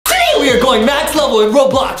we are going max level in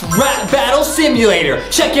Roblox Rap Battle Simulator.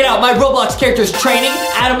 Check it out, my Roblox character's training.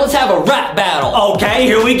 Adam, let's have a rap battle. Okay,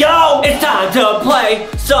 here we go. It's time to play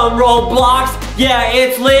some Roblox. Yeah,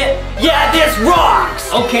 it's lit. Yeah, this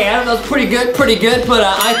rocks. Okay, Adam, that was pretty good, but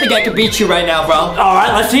I think I could beat you right now, bro. All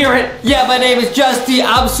right, let's hear it. Yeah, my name is Justy.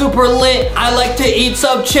 I'm super lit. I like to eat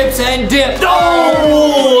some chips and dip.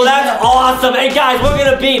 Oh, that's awesome. Hey, guys, we're going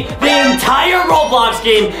to beat the entire Roblox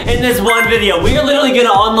game in this one video. We are literally going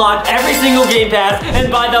to unlock every single game pass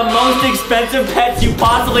and buy the most expensive pets you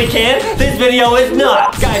possibly can. This video is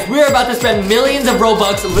nuts. Guys, we're about to spend millions of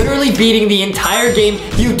Robux literally beating the entire game.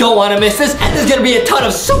 You don't want to miss this. And there's going to be a ton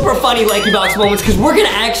of super funny LankyBox moments because we're going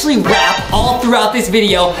to actually rap all throughout this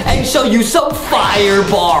video and show you some fire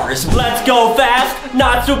bars. Let's go fast,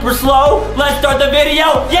 not super slow. Let's start the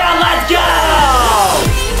video. Yeah, let's go!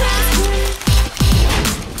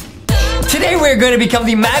 Today we're going to become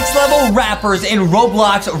the max level rappers in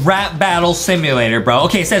Roblox Rap Battle Simulator, bro.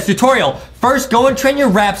 Okay, it says tutorial. First, go and train your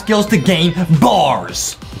rap skills to gain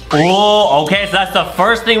bars. Oh, okay, so that's the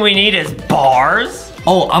first thing we need is bars?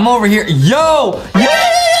 Oh, I'm over here. Yo!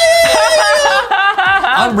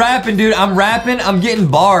 I'm rapping, dude. I'm rapping. I'm getting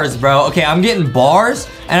bars, bro. Okay, I'm getting bars,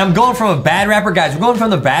 and I'm going from a bad rapper. Guys, we're going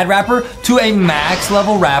from the bad rapper to a max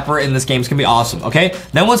level rapper in this game. It's gonna be awesome, okay?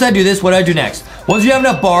 Then once I do this, what do I do next? Once you have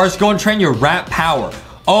enough bars, go and train your rap power.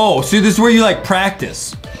 Oh, so this is where you, like,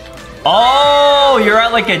 practice. Oh, you're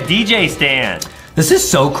at, like, a DJ stand. This is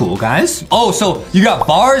so cool, guys. Oh, so you got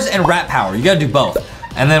bars and rap power. You gotta do both.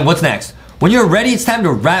 And then what's next? When you're ready, it's time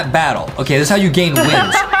to rap battle. Okay, this is how you gain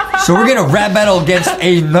wins. So we're gonna rap battle against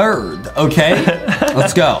a nerd, okay?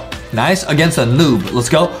 Let's go. Nice, against a noob. Let's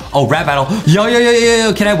go. Oh, rap battle. Yo, yo, yo, yo,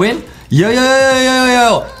 yo, can I win? Yo, yo, yo, yo, yo,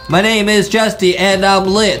 yo. My name is Justy, and I'm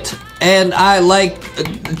lit. And I like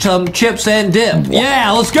some chips and dip.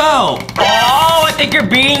 Yeah, let's go. Oh, I think you're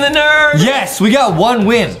beating the nerd. Yes, we got one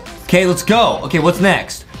win. Okay, let's go. Okay, what's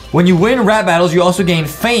next? When you win rap battles, you also gain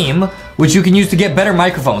fame, which you can use to get better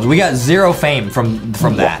microphones. We got 0 fame from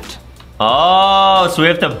that. Oh, so we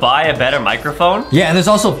have to buy a better microphone? Yeah, and there's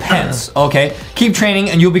also pets, okay? Keep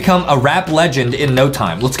training and you'll become a rap legend in no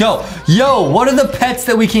time. Let's go. Yo, what are the pets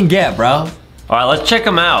that we can get, bro? All right, let's check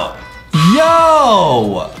them out.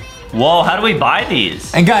 Yo! Whoa, how do we buy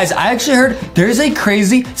these? And guys, I actually heard there's a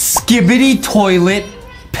crazy skibbity toilet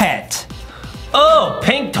pet. Oh,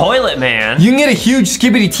 pink toilet man. You can get a huge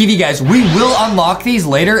skibbity TV, guys. We will unlock these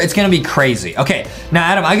later. It's gonna be crazy. Okay, now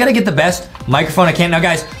Adam, I gotta get the best microphone I can. Now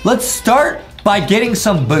guys, let's start by getting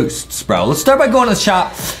some boosts, bro. Let's start by going to the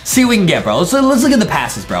shop, see what we can get, bro. Let's look at the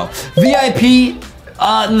passes, bro. VIP,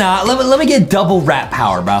 nah, let me get double rap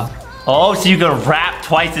power, bro. Oh, so you can rap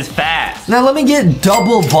twice as fast. Now let me get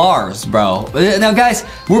double bars, bro. Now guys,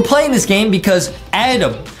 we're playing this game because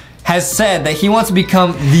Adam has said that he wants to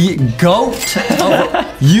become the GOAT of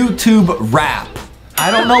YouTube rap.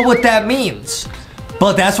 I don't know what that means,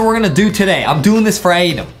 but that's what we're gonna do today. I'm doing this for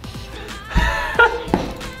Adam.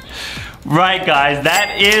 Right, guys,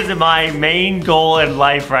 that is my main goal in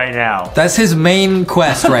life right now. That's his main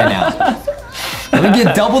quest right now. Let me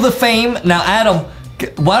get double the fame. Now, Adam,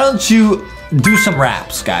 why don't you do some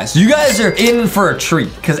raps, guys? You guys are in for a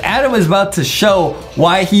treat, because Adam is about to show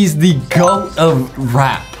why he's the GOAT of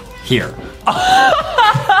rap. Here.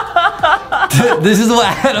 This is what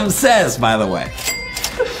Adam says, by the way.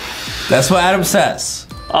 That's what Adam says.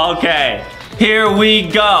 Okay, here we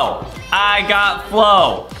go. I got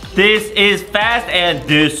flow. This is fast and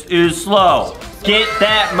this is slow. Get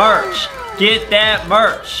that merch. Get that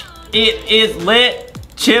merch. It is lit.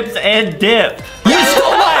 Chips and dip. You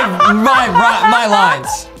stole my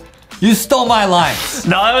lines. You stole my lines.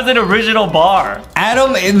 No, that was an original bar.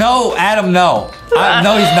 Adam, no.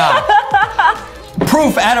 No, he's not.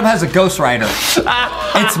 Proof Adam has a ghostwriter.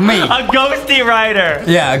 It's me. A ghosty writer.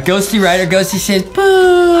 Yeah, a ghosty writer. Ghosty says,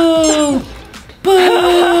 boo,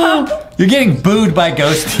 boo. You're getting booed by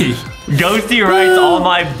Ghosty. Ghosty writes all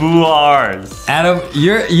my boo-ars. Adam,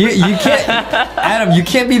 you can't. Adam, you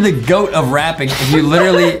can't be the GOAT of rapping if you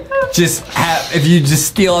literally if you just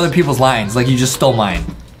steal other people's lines like you just stole mine.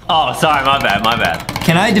 Oh, sorry, my bad.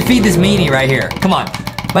 Can I defeat this meanie right here? Come on.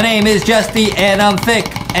 My name is Justy, and I'm thick,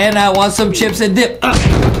 and I want some chips and dip.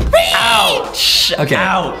 Ouch. Okay.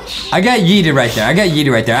 Ouch. I got yeeted right there. I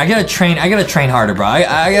gotta train harder, bro.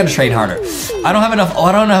 I gotta train harder. I don't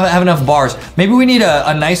have enough bars. Maybe we need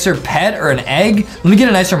a nicer pet or an egg. Let me get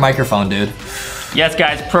a nicer microphone, dude. Yes,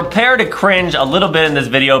 guys, prepare to cringe a little bit in this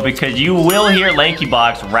video because you will hear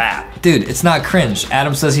LankyBox rap. Dude, it's not cringe.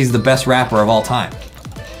 Adam says he's the best rapper of all time.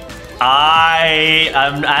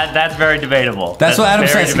 That's very debatable. That's what Adam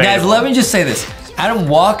says. Debatable. Guys, let me just say this. Adam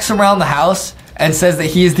walks around the house and says that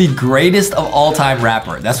he is the greatest of all time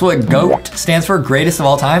rapper. That's what GOAT stands for, greatest of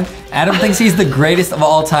all time. Adam thinks he's the greatest of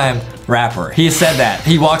all time rapper. He said that.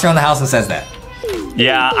 He walks around the house and says that.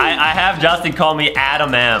 Yeah, I have Justin call me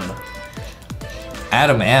Adam M.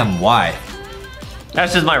 Adam M, why?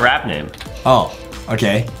 That's just my rap name. Oh,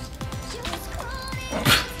 okay.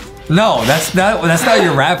 No, that's not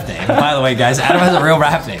your rap name, by the way, guys. Adam has a real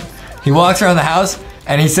rap name. He walks around the house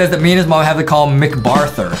and he says that me and his mom have to call him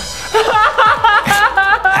McBarther.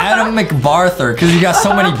 Adam McBarther, because he got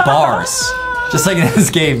so many bars. Just like in this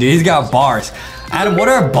game, dude, he's got bars. Adam, what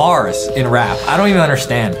are bars in rap? I don't even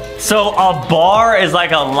understand. So a bar is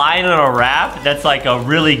like a line in a rap that's like a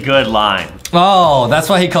really good line. Oh, that's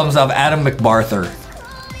why he comes up Adam McBarther.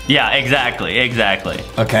 Yeah, exactly.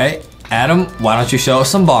 Okay, Adam, why don't you show us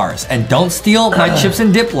some bars? And don't steal my chips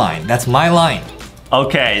and dip line. That's my line.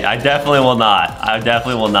 Okay, I definitely will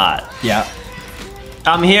not. Yeah.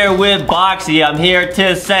 I'm here with Boxy. I'm here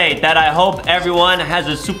to say that I hope everyone has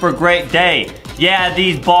a super great day. Yeah,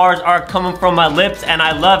 these bars are coming from my lips and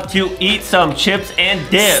I love to eat some chips and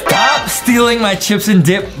dip. Stop stealing my chips and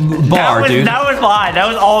dip bar, dude. That was mine. That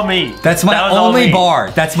was all me. That's my only bar.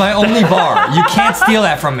 That's my only bar. You can't steal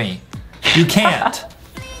that from me. You can't.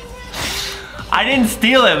 I didn't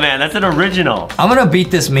steal it, man. That's an original. I'm gonna beat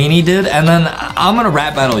this meanie, dude, and then I'm gonna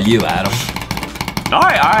rap battle you, Adam. All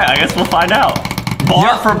right. I guess we'll find out.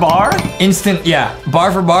 Bar for bar? Instant, yeah.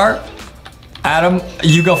 Bar for bar. Adam,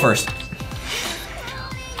 you go first.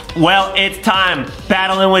 Well, it's time.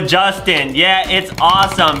 Battling with Justin. Yeah, it's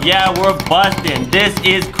awesome. Yeah, we're busting. This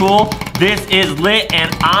is cool. This is lit,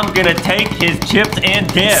 and I'm gonna take his chips and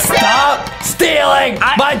dip. Stop stealing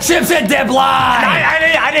my chips and dip line!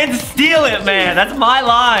 I didn't steal it, man. That's my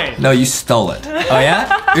line. No, you stole it. Oh,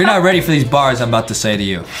 yeah? You're not ready for these bars I'm about to say to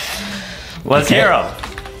you. Let's hear them.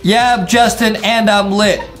 Yeah, I'm Justin, and I'm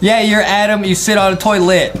lit. Yeah, you're Adam, you sit on a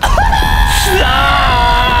toilet.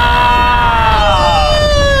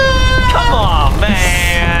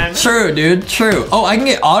 True, dude, true. Oh, I can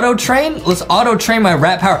get auto-train? Let's auto-train my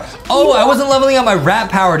rap power. Oh, I wasn't leveling up my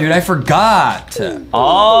rap power, dude. I forgot.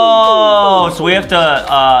 Oh, so we have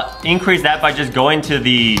to increase that by just going to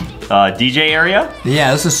the DJ area?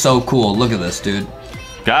 Yeah, this is so cool. Look at this, dude.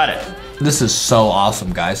 Got it. This is so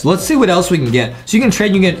awesome, guys. Let's see what else we can get. So you can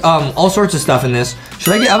trade, you can get all sorts of stuff in this.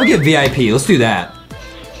 I would get VIP. Let's do that.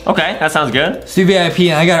 Okay, that sounds good. Let's do VIP,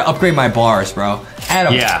 and I gotta upgrade my bars, bro.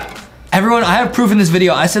 Adam. Yeah. Everyone, I have proof in this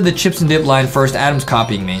video. I said the chips and dip line first. Adam's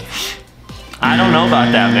copying me. I don't know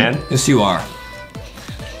about that, man. Yes, you are.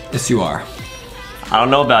 Yes, you are. I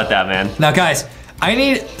don't know about that, man. Now, guys, I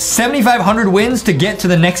need 7,500 wins to get to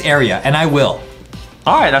the next area, and I will.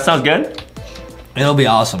 All right, that sounds good. It'll be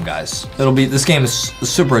awesome, guys. This game is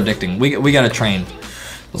super addicting. We gotta train.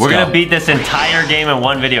 We're gonna beat this entire game in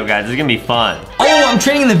one video, guys. This is gonna be fun. Oh, I'm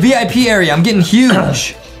training in the VIP area. I'm getting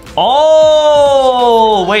huge.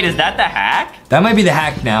 Oh, wait, is that the hack? That might be the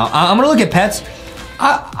hack now. I'm gonna look at pets.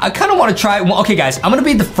 I kind of want to try. Well, okay, guys, I'm gonna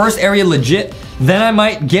beat the first area legit. Then I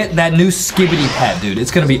might get that new Skibbity pet, dude.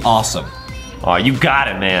 It's gonna be awesome. Oh, you got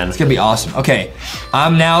it, man. It's gonna be awesome. Okay,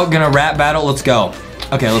 I'm now gonna rap battle. Let's go.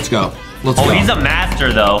 Okay, let's go. Let's go. Oh, he's a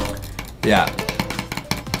master, though. Yeah.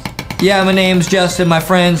 Yeah, my name's Justin. My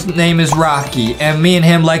friend's name is Rocky, and me and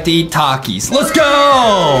him like to eat Takis. Let's go!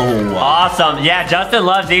 Awesome. Yeah, Justin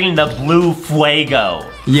loves eating the blue fuego.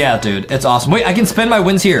 Yeah, dude, it's awesome. Wait, I can spend my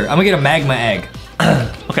wins here. I'm gonna get a magma egg.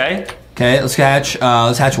 Okay. Okay, let's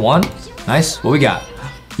hatch one. Nice. What we got?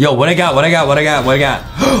 Yo, what I got?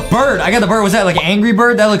 Bird! I got the bird. What's that, like an angry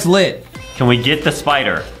bird? That looks lit. Can we get the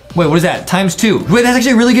spider? Wait, what is that? ×2. Wait, that's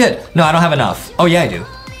actually really good. No, I don't have enough. Oh, yeah, I do.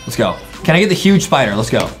 Let's go. Can I get the huge spider? Let's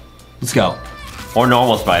go. Let's go. Or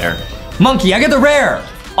normal spider. Monkey, I get the rare.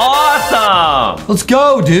 Awesome. Let's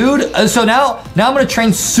go, dude. So now I'm gonna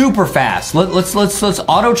train super fast. Let's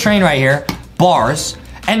auto train right here. Bars.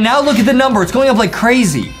 And now look at the number. It's going up like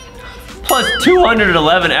crazy. Plus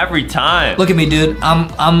 211 every time. Look at me, dude.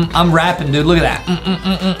 I'm rapping, dude. Look at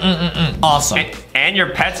that. Awesome. And your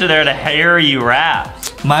pets are there to hear you rap.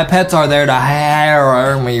 My pets are there to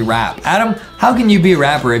hear me rap. Adam, how can you be a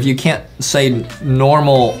rapper if you can't say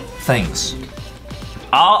normal things?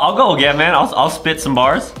 I'll go again, man. I'll spit some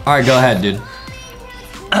bars. All right, go ahead, dude.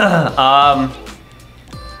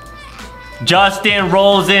 Justin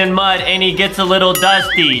rolls in mud and he gets a little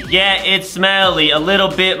dusty. Yeah, it's smelly, a little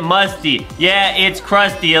bit musty. Yeah, it's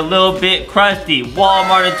crusty, a little bit crusty.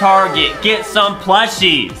 Walmart and Target, get some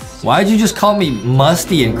plushies. Why'd you just call me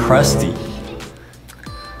musty and crusty?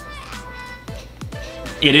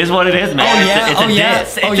 It is what it is, man. Oh, yeah? It's a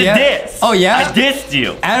diss. It's a diss. Oh, yeah? I dissed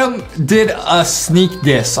you. Adam did a sneak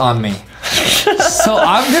diss on me. So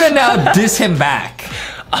I'm gonna now diss him back.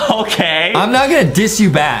 Okay. I'm not gonna diss you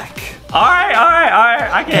back. All right.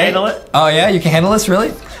 I can handle it. Oh yeah, you can handle this,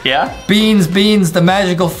 really? Yeah. Beans, the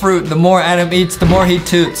magical fruit. The more Adam eats, the more he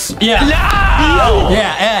toots. Yeah. No!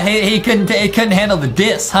 Yeah. He couldn't handle the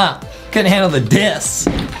diss, huh? Couldn't handle the diss.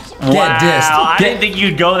 Wow. Get dissed. I didn't think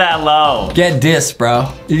you'd go that low. Get dissed,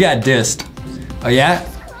 bro. You got dissed. Oh yeah?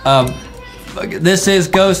 This is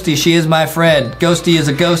Ghosty. She is my friend. Ghosty is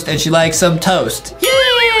a ghost and she likes some toast.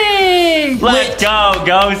 Yay! Let's go,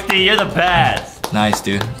 Ghosty. You're the best. Nice,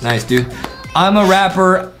 dude. Nice, dude. I'm a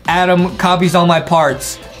rapper. Adam copies all my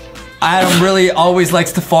parts. Adam really always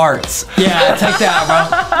likes to farts. Yeah, take that,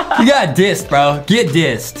 bro. You got dissed, bro. Get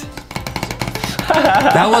dissed.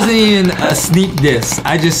 That wasn't even a sneak diss.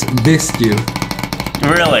 I just dissed you.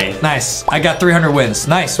 Really? Nice. I got 300 wins.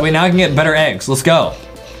 Nice. Wait, now I can get better eggs. Let's go.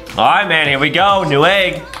 All right, man. Here we go. New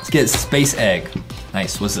egg. Let's get space egg.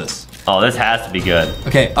 Nice. What's this? Oh, this has to be good.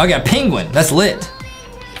 Okay. I got penguin. That's lit.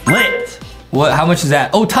 Lit. What? How much is that?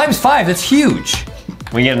 Oh, ×5. That's huge.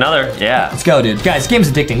 We get another. Yeah. Let's go, dude. Guys, this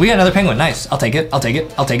game's addicting. We got another penguin. Nice. I'll take it. I'll take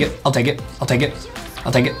it. I'll take it. I'll take it. I'll take it.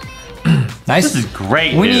 I'll take it. Nice. This is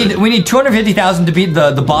great, We dude. need 250,000 to beat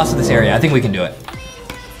the boss of this area. I think we can do it.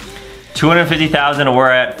 250,000 and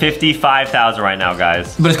we're at 55,000 right now,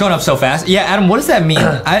 guys. But it's going up so fast. Yeah, Adam, what does that mean?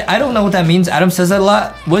 I don't know what that means. Adam says that a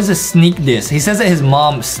lot. What is a sneak diss? He says that his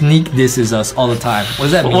mom sneak disses us all the time. What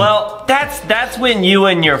does that mean? Well, that's when you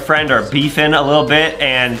and your friend are beefing a little bit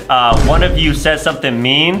and one of you says something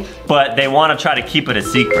mean, but they want to try to keep it a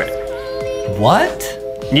secret. What?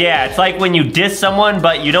 Yeah, it's like when you diss someone,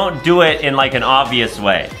 but you don't do it in like an obvious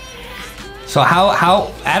way. So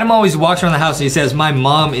how Adam always walks around the house and he says, my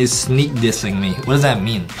mom is sneak dissing me. What does that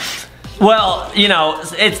mean? Well, you know,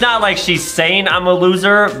 it's not like she's saying I'm a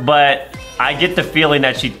loser, but I get the feeling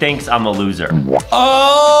that she thinks I'm a loser.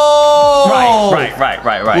 Oh!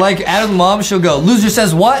 Right. Like Adam's mom, she'll go, loser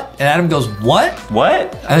says what? And Adam goes, what?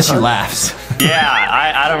 What? And then she laughs. Yeah,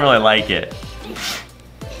 I don't really like it.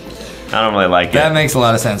 I don't really like it. That makes a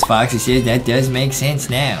lot of sense, Foxy says that does make sense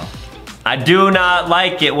now. I do not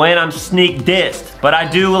like it when I'm sneak dissed, but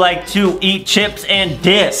I do like to eat chips and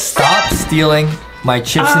diss. Stop stealing my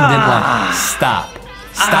chips and dip line. Stop.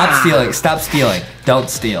 Stop stealing. Stop stealing. Don't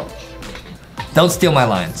steal. Don't steal my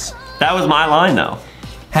lines. That was my line though.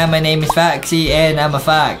 Hi, my name is Foxy and I'm a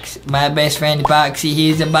fox. My best friend Foxy,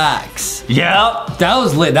 he's a box. Yep. That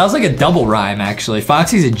was lit. That was like a double rhyme actually.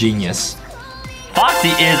 Foxy's a genius. Foxy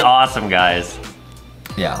is awesome, guys.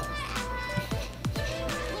 Yeah.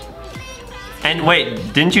 And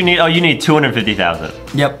wait, didn't you need, oh, you need 250,000.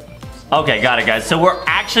 Yep. Okay, got it, guys. So we're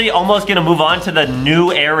actually almost gonna move on to the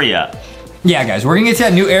new area. Yeah, guys, we're gonna get to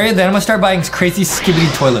that new area, then I'm gonna start buying crazy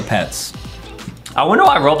skibbity toilet pets. I wonder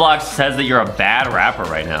why Roblox says that you're a bad rapper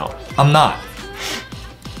right now. I'm not.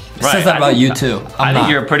 It says that about you too. I think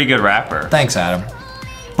you're a pretty good rapper. Thanks, Adam.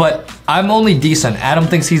 But I'm only decent. Adam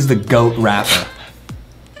thinks he's the GOAT rapper.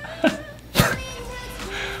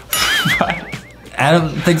 Adam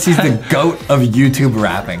thinks he's the GOAT of YouTube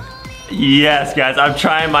rapping. Yes, guys, I'm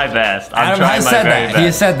trying my best. I'm Adam trying has my said very that. best. He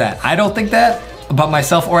has said that. I don't think that about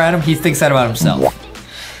myself or Adam. He thinks that about himself.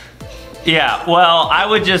 Yeah, well, I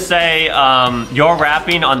would just say your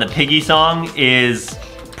rapping on the Piggy song is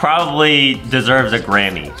probably deserves a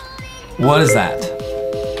Grammy. What is that?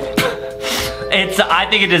 I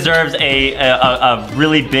think it deserves a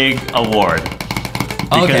really big award.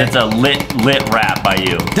 Because it's a lit rap by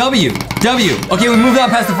you. W. Okay, we moved on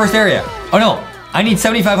past the first area. Oh no, I need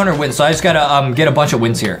 7,500 wins, so I just gotta get a bunch of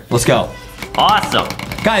wins here. Let's go. Awesome.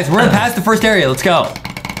 Guys, we're past the first area. Let's go.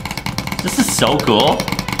 This is so cool.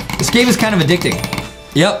 This game is kind of addicting.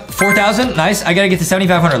 Yep, 4,000. Nice. I gotta get to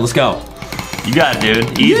 7,500. Let's go. You got it,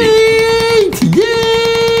 dude. Easy.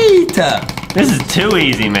 Yeet! This is too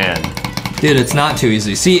easy, man. Dude, it's not too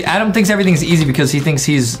easy. See, Adam thinks everything's easy because he thinks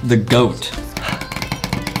he's the GOAT.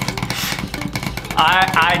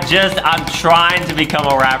 I'm trying to become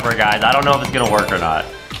a rapper, guys. I don't know if it's gonna work or not.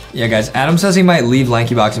 Yeah, guys, Adam says he might leave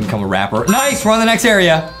LankyBox and become a rapper. Nice, we're on the next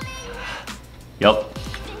area. Yep.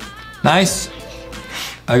 Nice.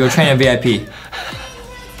 I go train at VIP.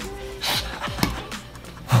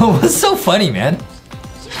 What's so funny, man?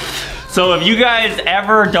 So if you guys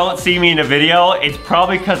ever don't see me in a video, it's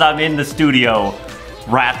probably because I'm in the studio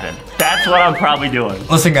rapping. That's what I'm probably doing.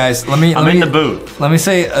 Listen, guys, I'm in the booth. Let me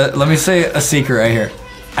say a secret right here.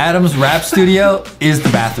 Adam's rap studio is the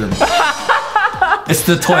bathroom. It's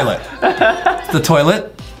the toilet. It's the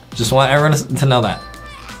toilet. Just want everyone to know that.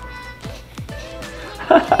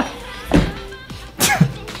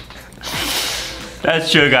 That's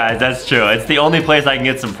true, guys. That's true. It's the only place I can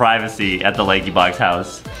get some privacy at the LankyBox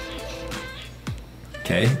house.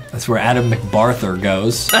 Okay, that's where Adam McBarther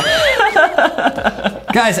goes.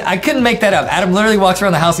 Guys, I couldn't make that up. Adam literally walks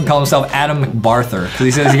around the house and calls himself Adam McBarther because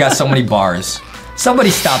he says he got so many bars. Somebody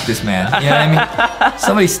stop this man. You know what I mean?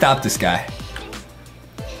 Somebody stop this guy.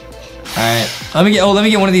 All right, let me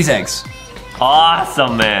get one of these eggs.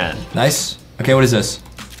 Awesome, man. Nice. Okay, what is this?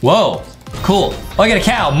 Whoa, cool. Oh, I got a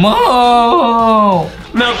cow. Moo!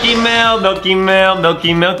 Milky milk, milky milk,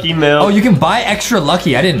 milky milky milk. Oh, you can buy extra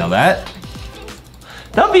lucky. I didn't know that.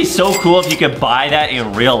 That would be so cool if you could buy that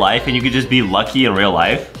in real life and you could just be lucky in real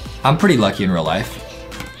life. I'm pretty lucky in real life.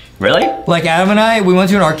 Really? Like Adam and I, we went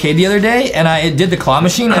to an arcade the other day and I did the claw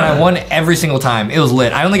machine and I won every single time. It was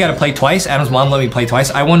lit. I only got to play twice. Adam's mom let me play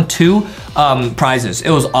twice. I won 2 prizes.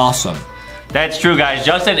 It was awesome. That's true, guys.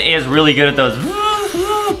 Justin is really good at those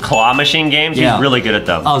claw machine games. Yeah. He's really good at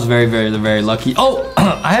them. I was very, very, very lucky. Oh,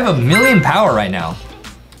 I have 1,000,000 power right now.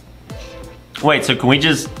 Wait, so can we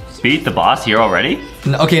just beat the boss here already?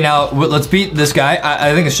 Okay, now let's beat this guy.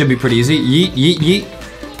 I think it should be pretty easy. Yeet, yeet, yeet.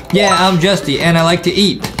 Yeah, I'm Justy and I like to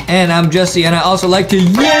eat. And I'm Justy and I also like to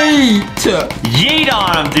yeet. Yeet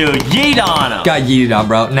on him, dude. Yeet on him. Got yeeted on,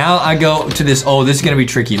 bro. Now I go to this. Oh, this is going to be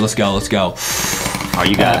tricky. Let's go. Let's go. Oh,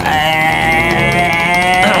 you got it.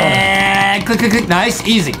 Click, click, click. Nice.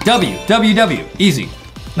 Easy. W. W, W. Easy.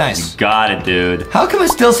 Nice. You got it, dude. How come it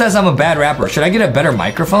still says I'm a bad rapper? Should I get a better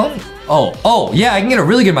microphone? Oh, yeah, I can get a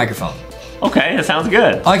really good microphone. Okay, that sounds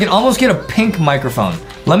good. I can almost get a pink microphone.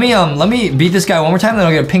 Let me beat this guy one more time, then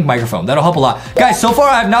I'll get a pink microphone. That'll help a lot. Guys, so far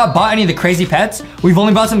I have not bought any of the crazy pets. We've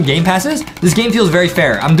only bought some game passes. This game feels very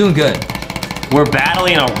fair. I'm doing good. We're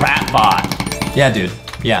battling a rat bot. Yeah, dude.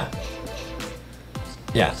 Yeah.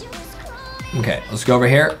 Yeah. Okay, let's go over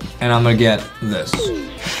here, and I'm gonna get this.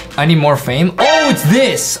 I need more fame. Oh, it's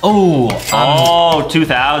this. Oh,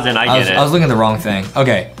 2,000. I get it. I was looking at the wrong thing.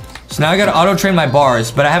 Okay, so now I gotta auto train my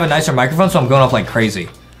bars, but I have a nicer microphone, so I'm going up like crazy.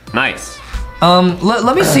 Nice.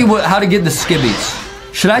 Let me see how to get the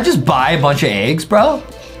skibbies. Should I just buy a bunch of eggs, bro?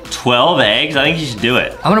 12 eggs? I think you should do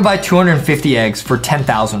it. I'm gonna buy 250 eggs for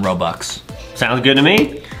 10,000 Robux. Sounds good to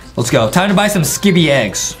me. Let's go. Time to buy some skibby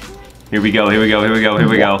eggs. Here we go, here we go, here we go, here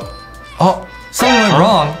we go. Oh, something went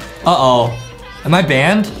wrong. Uh-oh. Am I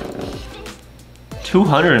banned?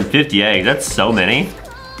 250 eggs, that's so many.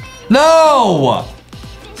 No!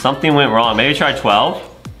 Something went wrong. Maybe try 12?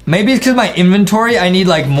 Maybe it's because my inventory, I need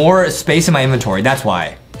like more space in my inventory. That's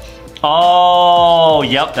why. Oh,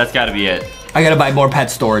 yep, that's gotta be it. I gotta buy more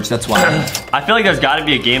pet storage, that's why. I feel like there's gotta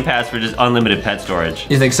be a game pass for just unlimited pet storage.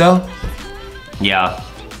 You think so? Yeah.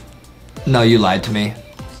 No, you lied to me.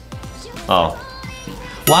 Oh.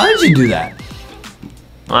 Why would you do that?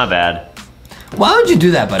 Not bad. Why would you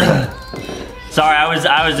do that, buddy? Sorry, I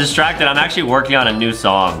was distracted. I'm actually working on a new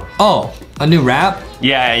song. Oh, a new rap?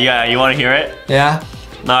 Yeah, you wanna hear it? Yeah.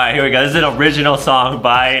 Alright, here we go. This is an original song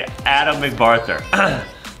by Adam McBarther.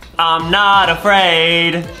 I'm not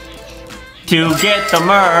afraid to get the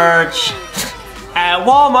merch at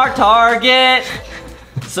Walmart, Target.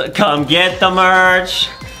 So come get the merch.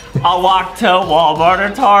 I'll walk to Walmart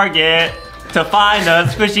or Target to find the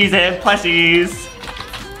squishies and plushies.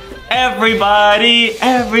 Everybody,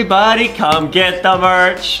 come get the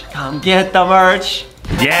merch. Come get the merch.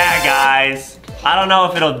 Yeah, guys. I don't know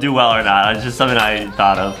if it'll do well or not. It's just something I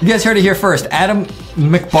thought of. You guys heard it here first. Adam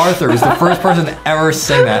McBarther is the first person to ever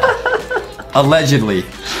sing that. Allegedly.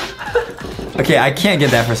 Okay, I can't get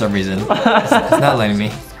that for some reason. It's not letting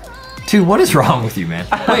me. Dude, what is wrong with you, man?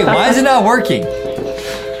 Wait, why is it not working?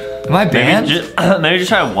 Am I banned? Maybe just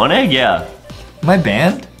try 1 egg, yeah. Am I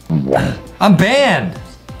banned? I'm banned.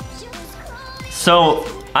 So,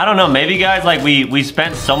 I don't know, maybe guys, like we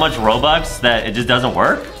spent so much Robux that it just doesn't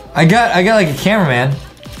work? I got like a cameraman.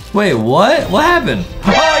 Wait, what? What happened?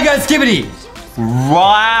 Oh, I got Skibbity.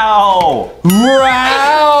 Wow.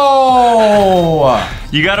 Wow.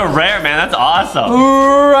 You got a rare, man. That's awesome.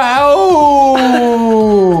 Wow.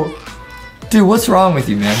 Dude, what's wrong with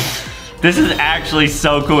you, man? This is actually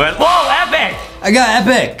so cool. Whoa, epic. I got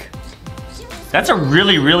epic. That's a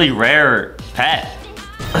really, really rare pet.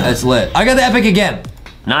 That's lit. I got the epic again.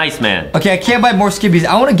 Nice, man. Okay, I can't buy more skibbies.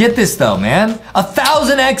 I want to get this though, man.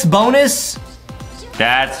 1,000x bonus.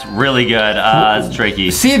 That's really good. It's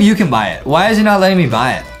tricky. See if you can buy it. Why is he not letting me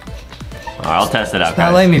buy it? All right, I'll test it out, It's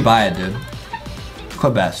not letting me buy it, dude.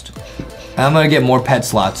 Quit best. I'm gonna get more pet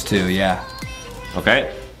slots too, yeah.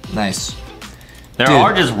 Okay. Nice. There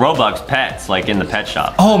are just Robux pets, like in the pet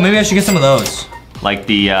shop. Oh, maybe I should get some of those. Like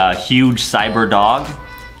the huge cyber dog.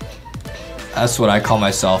 That's what I call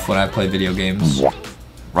myself when I play video games.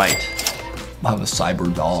 Right. I'm a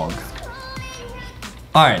cyber dog.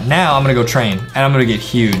 All right, now I'm gonna go train, and I'm gonna get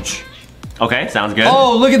huge. Okay, sounds good.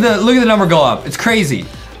 Oh, look at the number go up. It's crazy.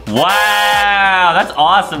 Wow, that's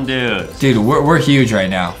awesome, dude. Dude, we're huge right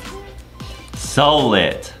now. So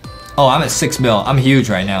lit. Oh, I'm at 6 mil. I'm huge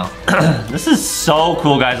right now. This is so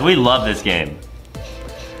cool, guys. We love this game.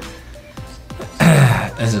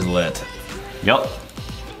 This is lit. Yep.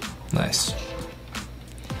 Nice.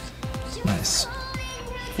 Nice.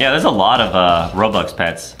 Yeah, there's a lot of Roblox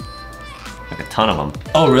pets. Like a ton of them.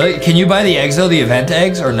 Oh, really? Can you buy the eggs though, the event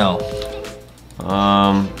eggs, or no?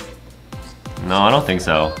 No, I don't think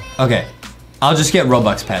so. Okay. I'll just get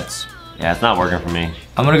Robux pets. Yeah, it's not working for me.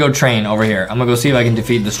 I'm gonna go train over here. I'm gonna go see if I can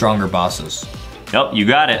defeat the stronger bosses. Yep, you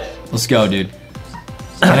got it. Let's go, dude.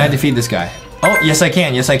 Can I defeat this guy? Oh, yes I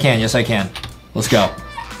can, yes I can, yes I can. Let's go.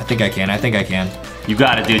 I think I can, I think I can. You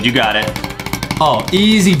got it, dude, you got it. Oh,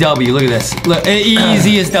 easy W, look at this. Look,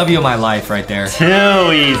 easiest W of my life right there.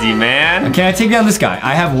 Too easy, man. Can I take down this guy?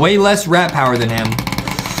 I have way less rat power than him.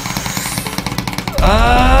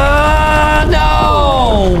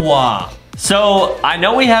 No! So, I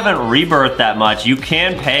know we haven't rebirthed that much. You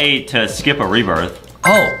can pay to skip a rebirth.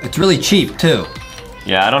 Oh, it's really cheap too.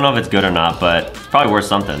 Yeah, I don't know if it's good or not, but it's probably worth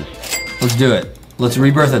something. Let's do it. Let's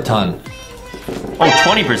rebirth a ton. Oh,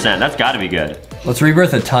 20%, that's gotta be good. Let's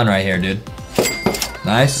rebirth a ton right here, dude.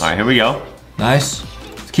 Nice. All right, here we go. Nice.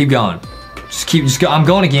 Let's keep going. Just go. I'm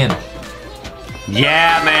going again.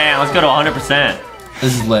 Yeah, man, let's go to 100%.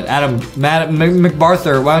 This is lit.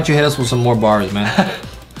 McBarthur, why don't you hit us with some more bars, man?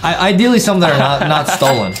 Ideally some that are not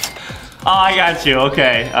stolen. Oh, I got you,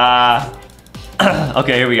 okay.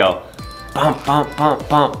 Okay, here we go. Bump, bump, bump,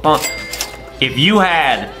 bump, bump. If you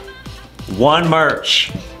had one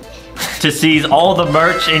merch to seize all the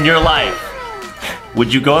merch in your life,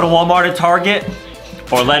 would you go to Walmart or Target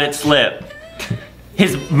or let it slip?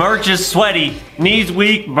 His merch is sweaty, knees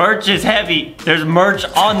weak, merch is heavy. There's merch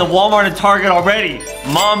on the Walmart and Target already.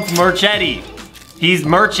 Mom's merchetti. He's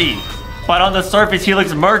merchy, but on the surface he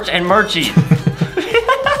looks merch and merchy.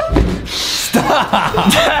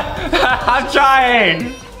 Stop! I'm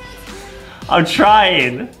trying. I'm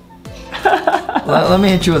trying. Let me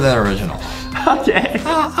hit you with that original. Okay.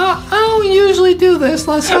 I don't usually do this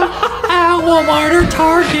unless I'm at Walmart or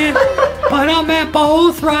Target, but I'm at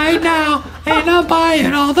both right now, and I'm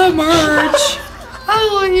buying all the merch. I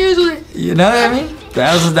don't usually, you know what I mean?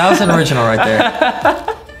 That was an original right there.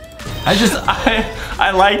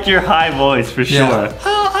 I like your high voice for sure. Yeah.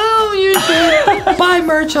 I don't usually buy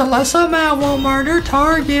merch unless I'm at Walmart or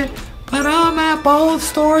Target, but I'm at both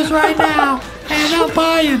stores right now, and I'm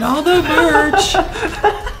buying all the merch.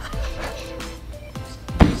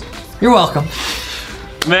 You're welcome.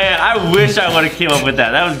 Man, I wish I would have came up with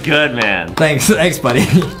that. That was good, man. Thanks, buddy.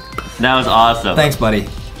 That was awesome. Thanks, buddy.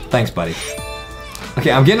 Thanks, buddy. Okay,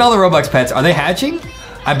 I'm getting all the Robux pets. Are they hatching?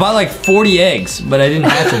 I bought like 40 eggs, but I didn't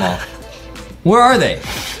hatch them all. Where are they?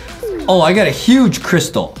 Oh, I got a huge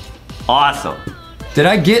crystal. Awesome. Did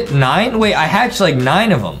I get 9? Wait, I hatched like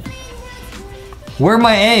 9 of them. Where are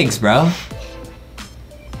my eggs, bro?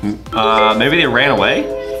 Maybe they ran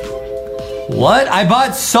away? What? I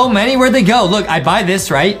bought so many. Where'd they go? Look, I buy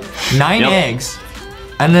this, right? 9 eggs.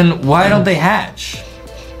 And then why don't they hatch?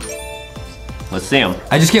 Let's see them.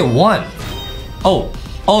 I just get 1. Oh,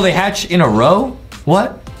 they hatch in a row?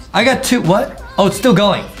 What? I got 2. What? Oh, it's still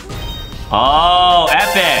going. Oh,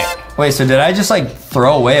 epic. Wait, so did I just like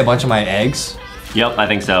throw away a bunch of my eggs? Yep, I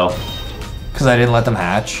think so. Because I didn't let them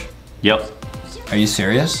hatch? Yep. Are you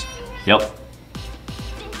serious? Yep.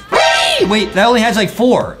 Wait, that only has like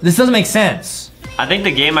 4. This doesn't make sense. I think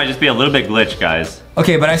the game might just be a little bit glitched, guys.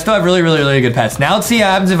 Okay, but I still have really, really, really good pets. Now let's see what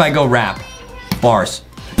happens if I go rap. Bars.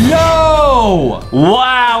 Yo!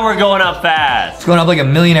 Wow, we're going up fast. It's going up like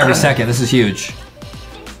 1 million every second. This is huge.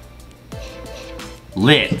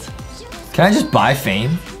 Lit. Can I just buy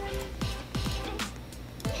fame?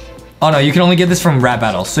 Oh no, you can only get this from rap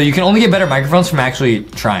battles. So you can only get better microphones from actually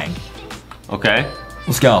trying. Okay.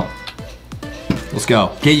 Let's go. Let's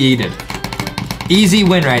go. Get yeeted. Easy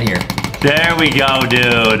win right here. There we go,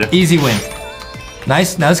 dude. Easy win.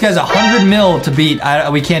 Nice. Now this guy's 100 mil to beat.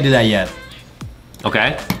 We can't do that yet.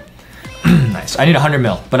 Okay. Nice. I need 100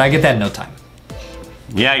 mil, but I get that in no time.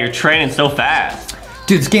 Yeah, you're training so fast.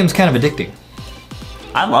 Dude, this game's kind of addicting.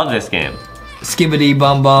 I love this game. Skibbity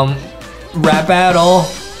bum bum. Rap battle.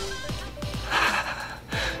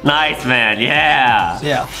 Nice, man. Yeah.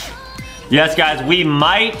 Yeah. Yes, guys, we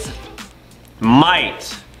might,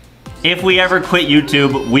 if we ever quit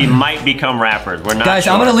YouTube, we might become rappers. We're not Guys,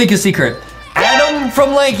 sure. I'm gonna leak a secret. Adam from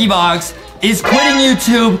LankyBox is quitting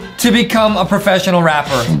YouTube to become a professional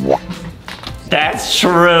rapper. That's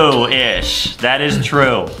true-ish. That is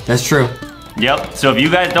true. That's true. Yep, so if you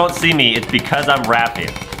guys don't see me, it's because I'm rapping.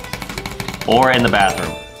 Or in the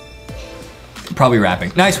bathroom. Probably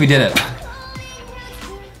rapping. Nice, we did it.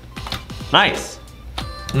 Nice.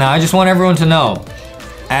 Now, I just want everyone to know,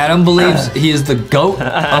 Adam believes he is the GOAT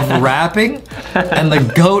of rapping and the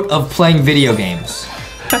GOAT of playing video games.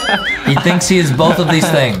 He thinks he is both of these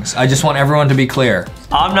things. I just want everyone to be clear.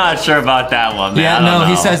 I'm not sure about that one, man. Yeah, no,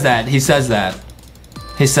 he says that. He says that.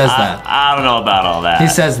 He says that. I don't know about all that. He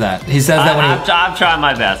says that. He says that when he... I'm trying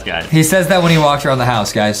my best, guys. He says that when he walks around the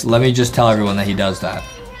house, guys. Let me just tell everyone that he does that.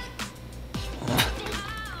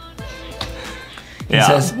 He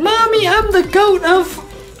says, Mommy, I'm the GOAT of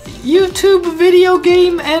YouTube video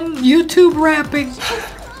game and YouTube rapping.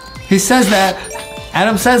 He says that.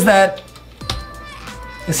 Adam says that.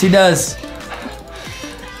 Yes, he does.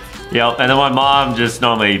 Yep, and then my mom just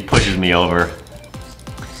normally pushes me over.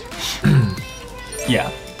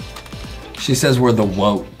 Yeah. She says we're the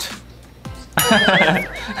woat.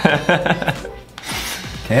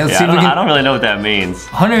 Okay, let's see if we can... I don't really know what that means.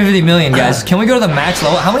 150 million, guys. Can we go to the max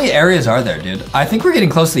level? How many areas are there, dude? I think we're getting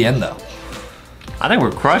close to the end, though. I think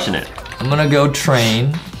we're crushing it. I'm gonna go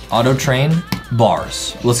train, auto train,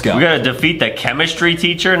 bars. Let's go. We gotta defeat the chemistry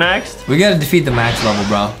teacher next. We gotta defeat the max level,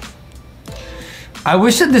 bro. I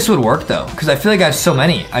wish that this would work, though, because I feel like I have so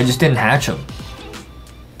many. I just didn't hatch them.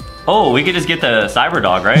 Oh, we could just get the cyber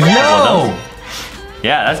dog, right? No!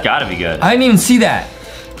 Yeah, that's gotta be good. I didn't even see that.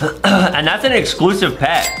 And that's an exclusive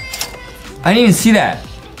pet. I didn't even see that.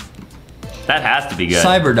 That has to be good.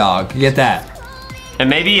 Cyber dog, get that. And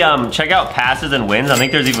maybe check out passes and wins. I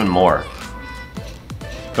think there's even more.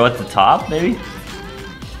 Go at the top, maybe?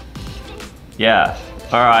 Yeah.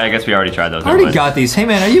 Alright, I guess we already tried those. I already got these. Hey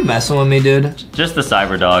man, are you messing with me, dude? Just the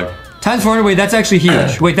cyber dog. Times 400, wait, that's actually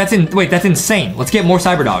huge. Wait, that's insane. Let's get more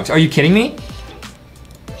cyber dogs. Are you kidding me?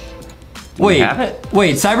 Do we have it?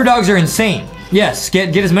 Wait, cyber dogs are insane. Yes,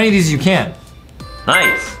 get as many of these as you can.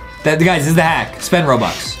 Nice. Guys, this is the hack. Spend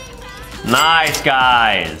Robux. Nice,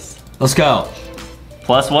 guys. Let's go.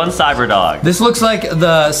 +1 cyber dog. This looks like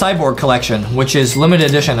the Cyborg collection, which is limited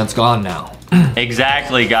edition that's gone now.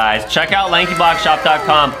 Exactly, guys. Check out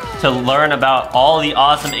LankyBoxShop.com to learn about all the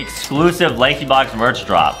awesome exclusive LankyBox merch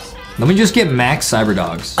drops. Let me just get max cyber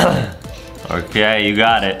dogs. Okay, you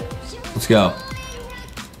got it. Let's go.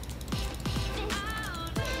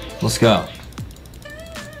 Let's go.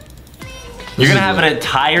 You're gonna have an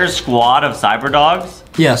entire squad of cyber dogs?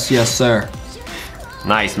 Yes, sir.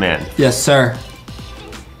 Nice, man. Yes, sir.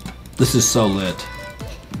 This is so lit.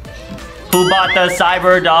 Who bought the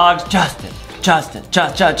cyber dogs? Justin.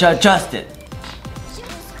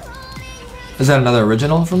 Is that another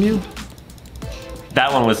original from you?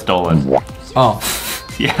 That one was stolen. Oh.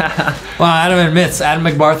 Yeah. Well, Adam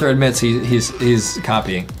McBarther admits he's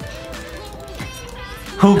copying.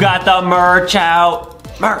 Who got the merch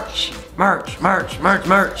out? Merch.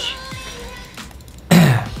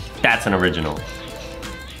 That's an original.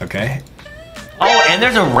 Okay. Oh, and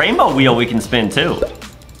there's a rainbow wheel we can spin too.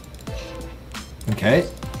 Okay.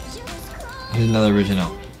 Here's another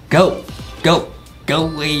original. Go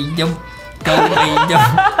away, jump. Go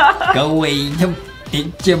away, jump.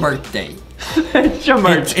 It's your birthday. It's your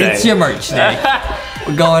merch day. It's your merch day.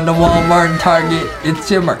 We're going to Walmart and Target. It's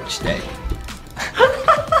your merch day.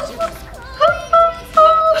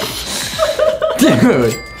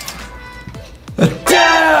 Dude!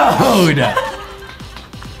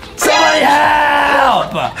 Somebody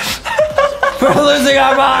help! We're losing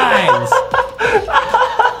our minds!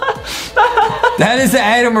 That is the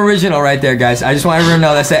Adam original right there, guys. I just want everyone to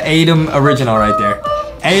know that's the Adam original right there.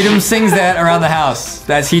 Adam sings that around the house.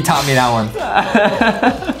 He taught me that one.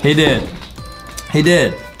 He did.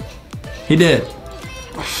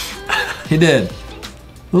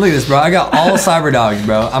 Look at this, bro. I got all cyber dogs,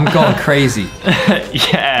 bro. I'm going crazy.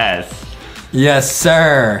 Yes. Yes,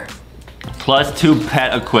 sir. +2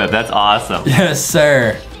 pet equip. That's awesome. Yes,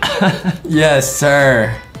 sir. Yes,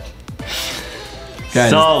 sir.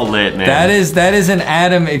 Guys, so lit, man. That is an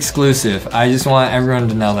Adam exclusive. I just want everyone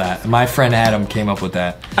to know that. My friend Adam came up with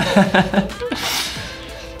that.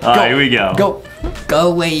 Alright, here we go.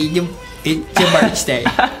 Go away. It's your birthday.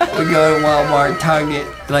 We go to Walmart, Target,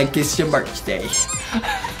 like it's your birthday.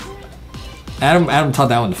 Adam taught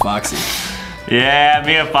that one to Foxy. Yeah,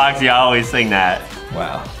 me and Foxy always sing that.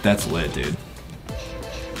 Wow, that's lit, dude.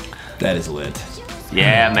 That is lit.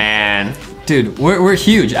 Yeah, man. Dude, we're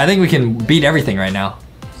huge. I think we can beat everything right now.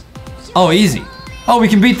 Oh, easy. Oh, we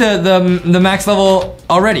can beat the max level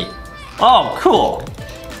already. Oh, cool.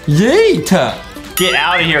 Yeet! Get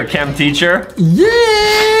out of here, chem teacher. Yeet!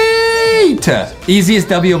 Easiest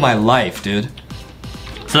W of my life, dude.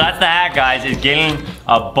 So that's the hack, guys, is getting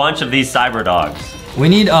a bunch of these cyber dogs. We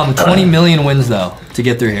need 20 million wins, though, to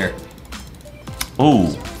get through here. Ooh,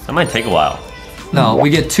 that might take a while. No, we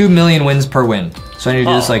get 2 million wins per win. So I need to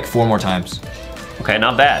do this like 4 more times. Okay,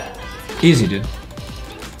 not bad. Easy, dude.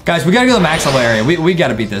 Guys, we gotta go to the max level area. We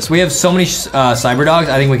gotta beat this. We have so many cyber dogs.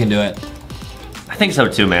 I think we can do it. I think so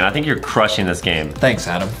too, man. I think you're crushing this game. Thanks,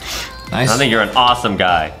 Adam. Nice. I think you're an awesome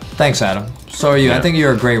guy. Thanks, Adam. So are you. Yeah. I think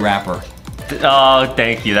you're a great rapper. Oh,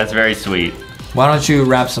 thank you. That's very sweet. Why don't you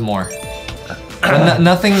rap some more?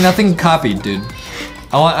 Nothing copied, dude.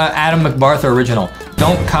 I want Adam McBarther original.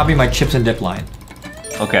 Don't copy my chips and dip line.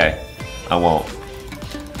 Okay, I won't.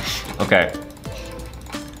 Okay.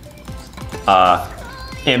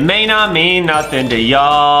 It may not mean nothing to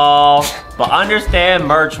y'all, but understand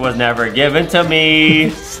merch was never given to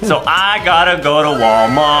me, so I gotta go to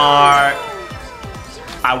Walmart.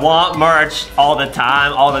 I want merch all the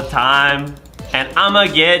time, and I'ma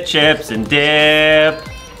get chips and dip,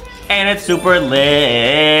 and it's super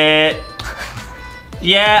lit.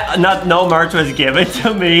 Yeah, no merch was given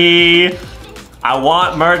to me. I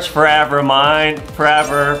want merch forever, mine,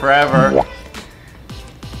 forever.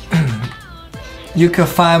 You can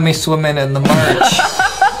find me swimming in the merch.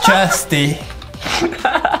 Justy.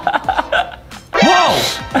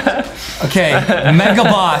 Whoa! Okay, Mega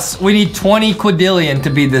Boss. We need 20 quadrillion to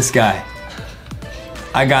beat this guy.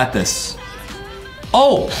 I got this.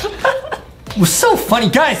 Oh! It was so funny.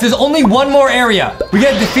 Guys, there's only one more area. We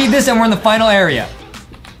gotta defeat this and we're in the final area.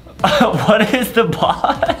 What is the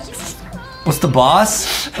boss? What's the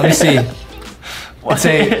boss? Let me see.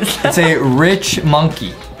 It's a rich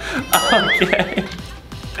monkey. Okay.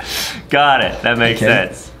 Got it. That makes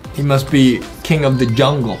sense. He must be king of the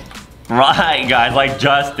jungle. Right, guys, like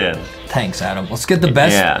Justin. Thanks, Adam. Let's get the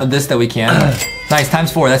best of this that we can. Nice,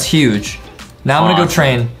 ×4. That's huge. Now I'm gonna go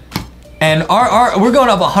train. And we're going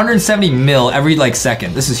up 170 mil every like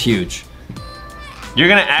second. This is huge. You're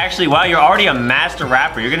gonna actually, wow, you're already a master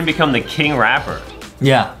rapper. You're gonna become the king rapper.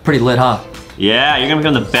 Yeah, pretty lit, huh? Yeah, you're gonna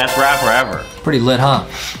become the best rapper ever. Pretty lit, huh?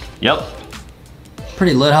 Yep.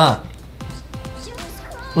 Pretty lit, huh?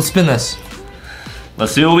 Let's spin this.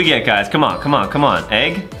 Let's see what we get, guys. Come on.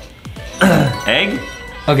 Egg? Egg?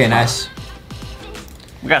 Okay, nice.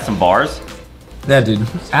 We got some bars. Yeah, dude.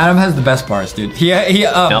 Adam has the best bars, dude.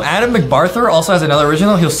 Adam McBarther also has another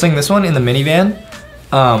original. He'll sing this one in the minivan.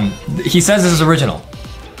 He says this is original.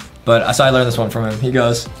 But so I learned this one from him. He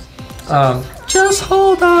goes, just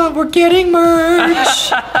hold on, we're getting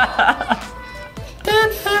merch.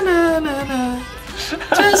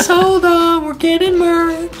 Just hold on, we're getting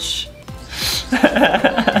merch.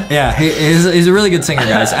 Yeah, he's a really good singer,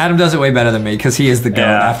 guys. Adam does it way better than me because he is the GOAT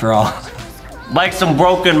after all. Like some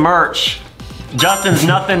broken merch. Justin's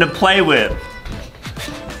nothing to play with.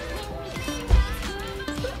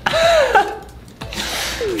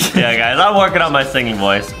 Yeah, guys, I'm working on my singing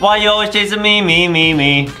voice. Why you always chasing me?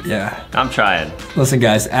 Yeah. I'm trying. Listen,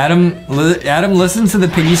 guys, Adam listens to the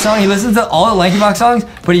Piggy song. He listens to all the LankyBox songs,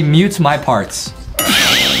 but he mutes my parts.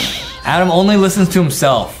 Adam only listens to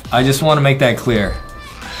himself. I just want to make that clear.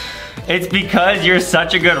 It's because you're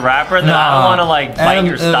such a good rapper that I don't want to like bite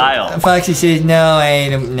your style. Foxy says, no,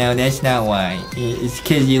 Adam, no, that's not why. It's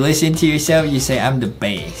because you listen to yourself, you say, I'm the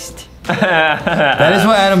best. That is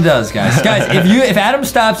what Adam does, guys. Guys, if Adam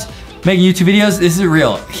stops making YouTube videos, this is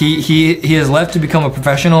real. He has left to become a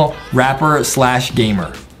professional rapper /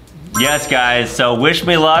 gamer. Yes, guys, so wish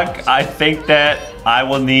me luck. I think that I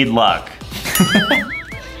will need luck.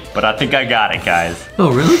 But I think I got it, guys.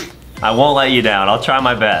 Oh, really? I won't let you down. I'll try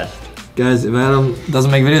my best. Guys, if Adam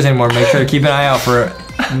doesn't make videos anymore, make sure to keep an eye out for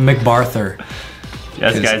McBarther.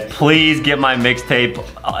 Yes, guys, please get my mixtape.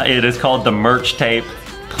 It is called the merch tape.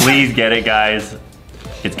 Please get it, guys.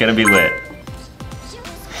 It's gonna be lit.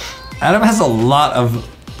 Adam has a lot of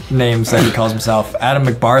names that he calls himself. Adam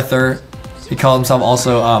McBarther. He called himself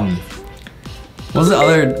also, what's the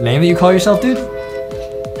other name that you call yourself, dude?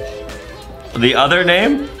 The other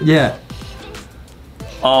name? Yeah.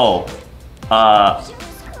 Oh,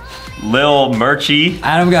 Lil Merchie.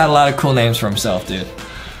 Adam got a lot of cool names for himself, dude.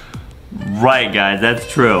 Right, guys,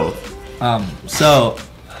 that's true. So,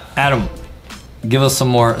 Adam, give us some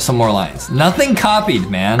more lines. Nothing copied,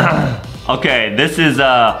 man. Okay, this is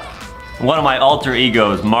one of my alter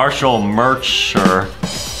egos, Marshall Merchaz.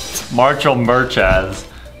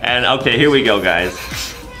 And okay, here we go, guys.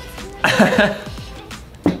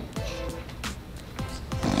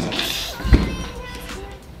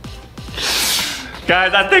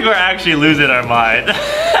 Guys, I think we're actually losing our mind.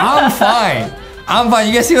 I'm fine.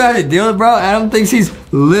 You guys see what I have to deal with, bro? Adam thinks he's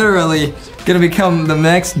literally gonna become the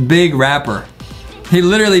next big rapper. He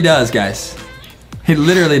literally does, guys. He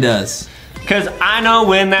literally does. Cause I know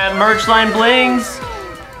when that merch line blings,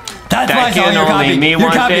 that's my song. You're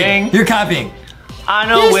copying. You're copying. I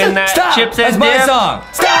know when that Stop! chips and That's my dip. song.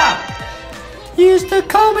 Stop! Used to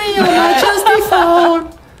call me on my trusty phone.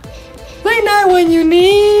 Late night when you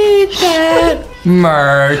need that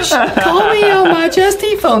merch. Call me on my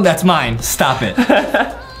trusty phone. That's mine. Stop it.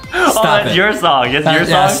 Oh, that's your song. It's your song?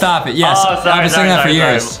 Yeah, stop it. Yes. Oh, sorry, I've been singing that for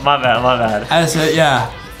years. Sorry. My bad. I said, yeah.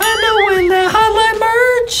 I know when that hotline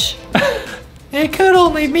merch. It could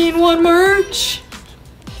only mean one merch.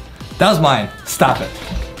 That was mine. Stop it.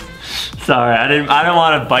 Sorry, I didn't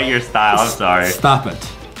want to bite your style. I'm sorry. Stop it.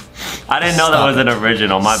 I didn't know that was an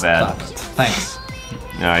original. My bad. Stop it. Thanks.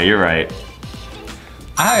 All right, you're right.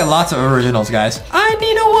 I have lots of originals, guys. I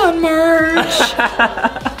need a one merch.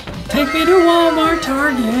 Take me to Walmart,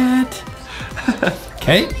 Target.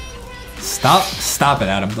 Okay. Stop it,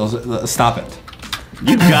 Adam. Stop it.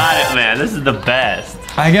 You got it, man. This is the best.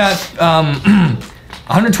 I got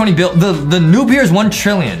 120 bill. The new beer is 1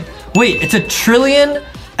 trillion. Wait, it's a trillion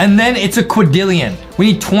and then it's a quadillion.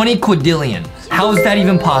 We need 20 quadillion. How is that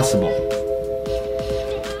even possible?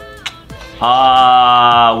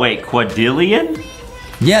 Wait, quadillion?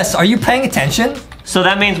 Yes, are you paying attention? So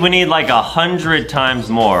that means we need like 100 times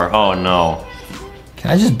more. Oh no. Can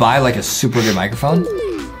I just buy like a super good microphone?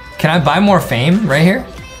 Can I buy more fame right here?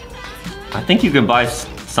 I think you can buy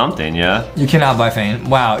something, yeah? You cannot buy fame.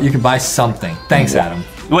 Wow, you can buy something. Thanks, Adam.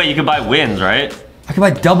 Wait, you can buy wins, right? I can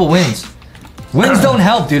buy double wins. Wins don't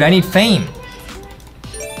help, dude. I need fame.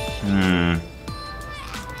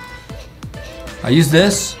 I use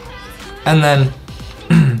this, and then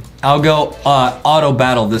I'll go auto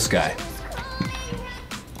battle this guy.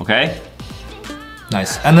 Okay.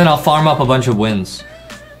 Nice. And then I'll farm up a bunch of wins.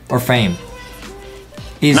 Or fame.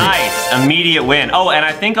 Easy. Nice, immediate win. Oh, and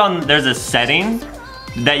I think there's a setting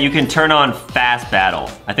that you can turn on fast battle.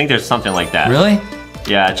 I think there's something like that. Really?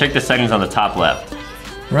 Yeah, check the settings on the top left.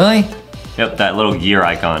 Really? Yep, that little gear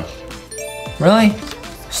icon. Really?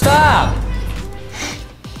 Stop!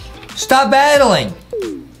 Stop battling!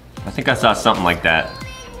 I think I saw something like that.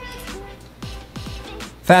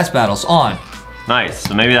 Fast battles on. Nice,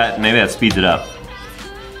 so maybe that speeds it up.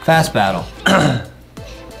 Fast battle.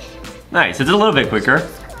 Nice, it's a little bit quicker.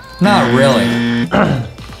 Not really.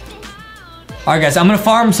 Alright guys, I'm gonna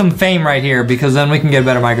farm some fame right here because then we can get a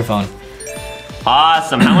better microphone.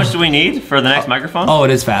 Awesome, how much do we need for the next microphone? Oh, it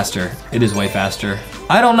is faster. It is way faster.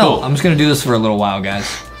 I don't know. Cool. I'm just gonna do this for a little while, guys.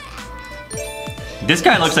 This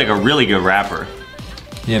guy looks like a really good rapper.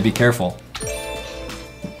 Yeah, be careful.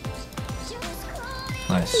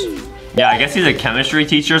 Nice. Yeah, I guess he's a chemistry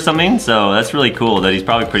teacher or something, so that's really cool that he's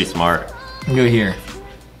probably pretty smart. I'll go here.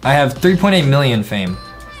 I have 3.8 million fame.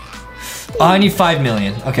 Oh, I need 5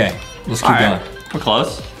 million. Okay, let's keep going. We're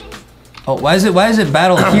close. Oh, why is it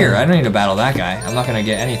battle here? I don't need to battle that guy. I'm not gonna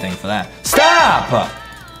get anything for that. Stop!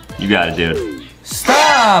 You got it, dude.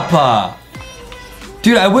 Stop!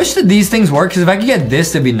 Dude, I wish that these things work, because if I could get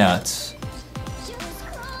this, it'd be nuts.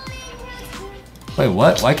 Wait,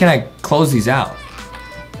 what? Why can't I close these out?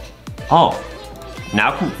 Oh,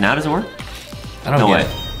 now does it work? I don't No get way.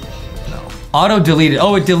 it. No. Auto deleted.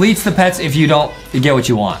 Oh, it deletes the pets if you don't get what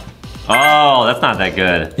you want. Oh, that's not that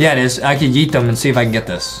good. Yeah, it is. I could yeet them and see if I can get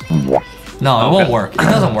this. No, it won't work. It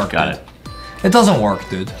doesn't work. Got dude. it. It doesn't work,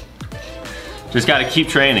 dude. Just gotta keep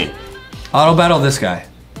training. Auto battle this guy.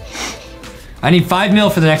 I need 5 mil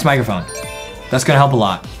for the next microphone. That's gonna help a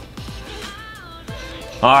lot.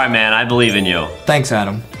 All right, man, I believe in you. Thanks,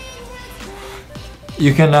 Adam.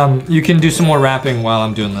 You can do some more rapping while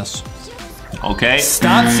I'm doing this. Okay.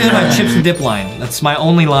 Stop stealing my chips and dip line. That's my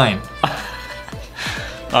only line.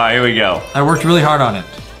 All right, here we go. I worked really hard on it.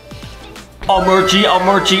 Merchy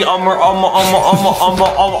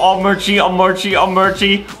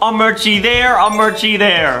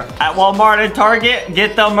there. At Walmart and Target,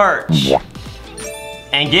 get the merch.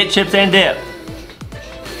 And get chips and dip.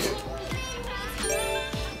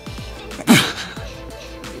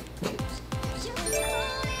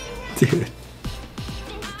 Dude.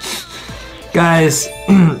 Guys,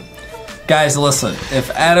 listen. If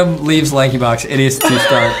Adam leaves LankyBox, it is to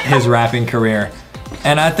start his rapping career.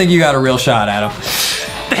 And I think you got a real shot, Adam.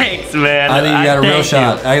 Thanks, man. I think you got a real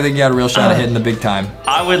shot. I think you got a real shot at hitting the big time.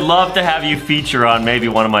 I would love to have you feature on maybe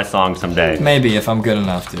one of my songs someday. Maybe, if I'm good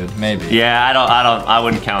enough, dude. Maybe. Yeah, I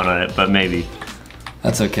wouldn't count on it, but maybe.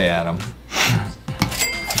 That's okay, Adam.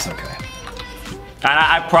 That's okay. And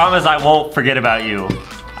I promise I won't forget about you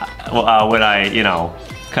when I,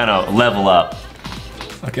 kind of level up.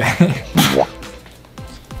 Okay.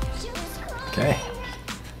 Okay.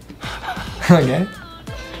 Okay.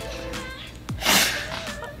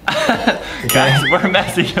 Guys, we're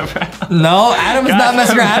messing around. No, Adam is not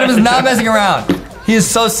messing around. Adam is not messing around. He is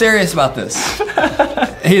so serious about this.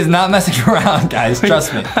 He's not messing around, guys.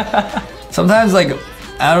 Trust me. Sometimes, like,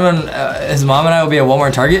 Adam and his mom and I will be at Walmart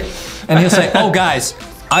and Target, and he'll say, "Oh, guys,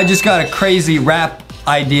 I just got a crazy rap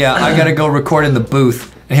idea. I gotta go record in the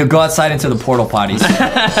booth." And he'll go outside into the portal potties.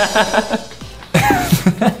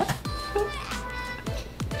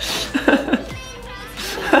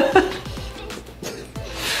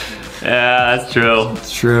 Yeah, that's true.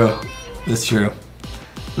 It's true. It's true.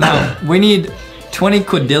 Now, we need 20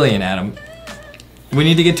 quadillion, Adam. We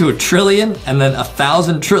need to get to 1 trillion and then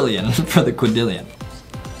 1,000 trillion for the quadillion.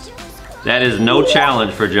 That is no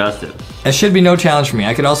challenge for Justin. It should be no challenge for me.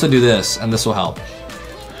 I could also do this, and this will help.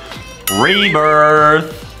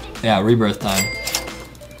 Rebirth. Yeah, rebirth time.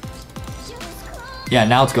 Yeah,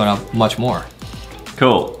 now it's going up much more.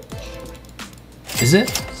 Cool. Is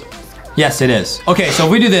it? Yes, it is. Okay, so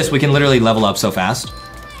if we do this, we can literally level up so fast.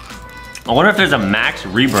 I wonder if there's a max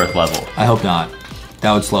rebirth level. I hope not.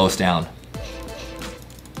 That would slow us down.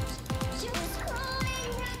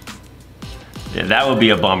 Yeah, that would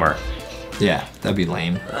be a bummer. Yeah, that'd be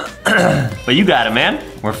lame. But you got it, man.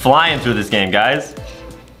 We're flying through this game, guys.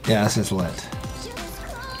 Yeah, this is lit.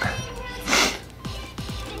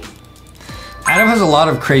 Adam has a lot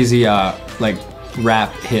of crazy, like,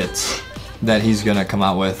 rap hits that he's gonna come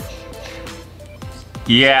out with.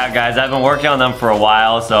 Yeah, guys, I've been working on them for a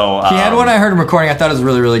while, so... He had one I heard him recording. I thought it was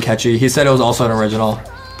really, really catchy. He said it was also an original.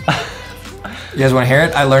 You guys want to hear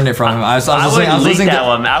it? I learned it from him. I was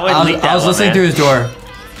listening through his door.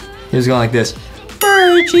 He was going like this.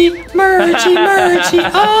 Murchie, Murchie, Murchie,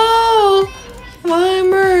 oh! My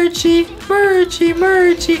Murchie, Murchie,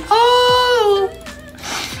 Murchie, oh!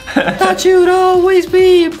 Thought you'd always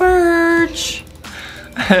be Birch.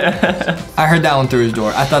 I heard that one through his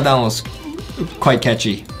door. I thought that one was quite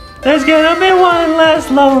catchy. There's gonna be one less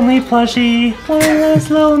lonely plushie. One less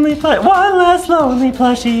lonely plushie. One less lonely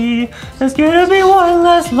plushie. There's gonna be one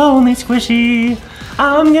less lonely squishy.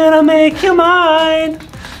 I'm gonna make you mine.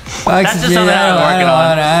 That's just something I'm working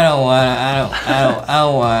on. I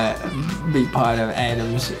don't want to be part of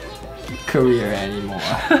Adam's career anymore.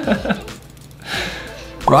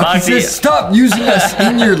 Rocky says, stop using us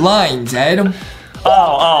in your lines, Adam.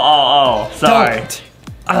 Oh, sorry.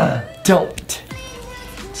 Don't.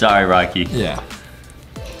 Sorry, Rocky. Yeah.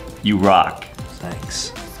 You rock.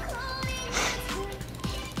 Thanks.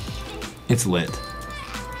 It's lit.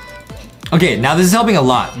 Okay, now this is helping a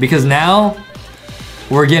lot because now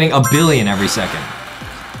we're getting 1 billion every second.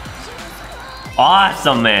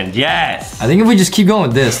 Awesome, man. Yes. I think if we just keep going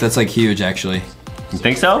with this, that's like huge, actually. You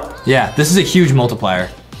think so? Yeah, this is a huge multiplier.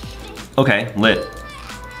 Okay, lit.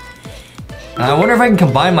 And I wonder if I can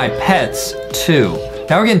combine my pets too.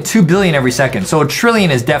 Now we're getting 2 billion every second, so 1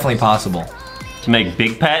 trillion is definitely possible. To make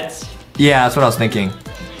big pets? Yeah, that's what I was thinking.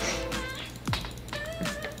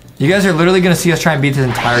 You guys are literally gonna see us try and beat this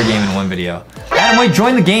entire game in one video. Adam, wait,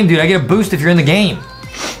 join the game, dude. I get a boost if you're in the game.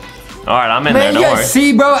 All right, I'm in Man, there, don't worry.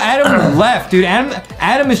 See, bro, Adam left, dude.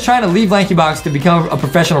 Adam is trying to leave LankyBox to become a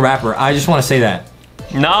professional rapper. I just want to say that.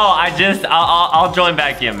 No, I'll join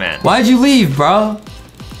back in, man. Why'd you leave, bro?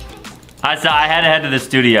 I had to head to the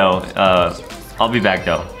studio. I'll be back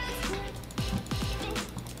though.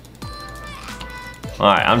 All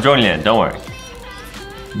right, I'm joining in, don't worry.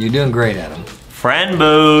 You're doing great, Adam. Friend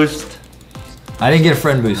boost. I didn't get a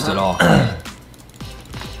friend boost at all.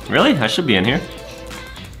 Really? I should be in here.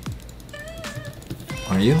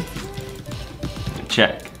 Are you?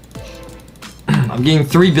 Check. I'm getting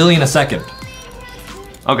 3 billion a second.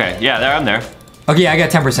 Okay, yeah, I'm there. Okay, I got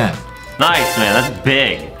 10%. Nice, man, that's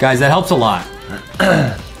big. Guys, that helps a lot.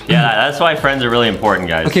 Yeah, that's why friends are really important,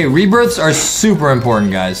 guys. Okay, rebirths are super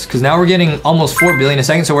important, guys, because now we're getting almost 4 billion a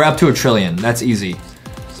second, so we're up to 1 trillion. That's easy.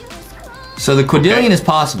 So the quadillion is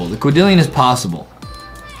possible. The quadillion is possible.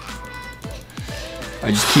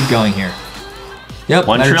 I just keep going here. Yep,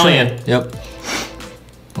 1 trillion. Yep.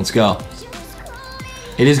 Let's go.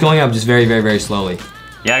 It is going up just very, very, very slowly.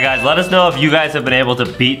 Yeah, guys, let us know if you guys have been able to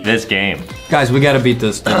beat this game. Guys, we gotta beat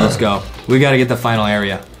this. Dude. Let's go. We gotta get the final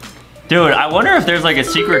area. Dude, I wonder if there's like a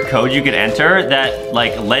secret code you can enter that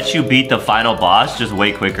like lets you beat the final boss just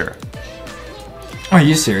way quicker. Are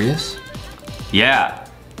you serious? Yeah.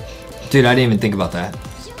 Dude, I didn't even think about that.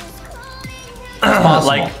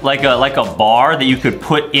 like a bar that you could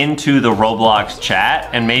put into the Roblox chat,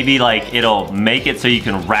 and maybe like it'll make it so you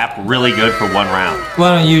can rap really good for 1 round.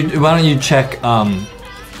 Why don't you check?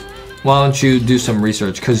 Why don't you do some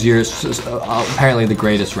research? Because you're apparently the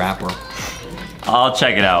greatest rapper. I'll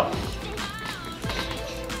check it out.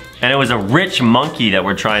 And it was a rich monkey that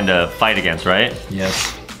we're trying to fight against, right?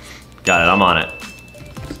 Yes. Got it. I'm on it.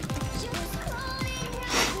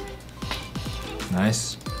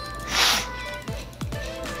 Nice.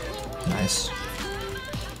 Nice.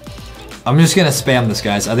 I'm just gonna spam this,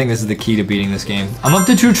 guys. I think this is the key to beating this game. I'm up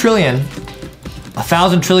to 2 trillion.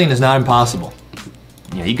 1,000 trillion is not impossible.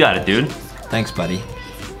 Yeah, you got it, dude. Thanks, buddy.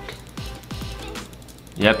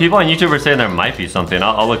 Yeah, people on YouTube are saying there might be something.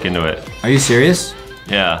 I'll look into it. Are you serious?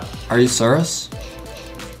 Yeah. Are you serious?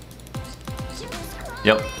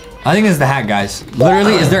 Yep. I think this is the hack, guys.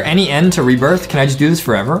 Literally, is there any end to rebirth? Can I just do this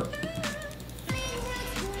forever?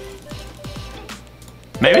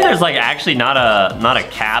 Maybe there's like actually not a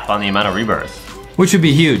cap on the amount of rebirths. Which would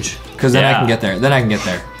be huge, because then I can get there. Then I can get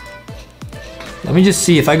there. Let me just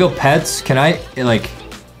see, if I go pets, can I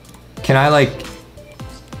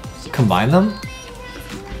combine them?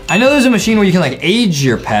 I know there's a machine where you can like age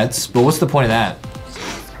your pets, but what's the point of that?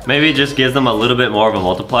 Maybe it just gives them a little bit more of a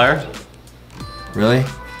multiplier. Really?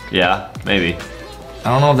 Yeah, maybe. I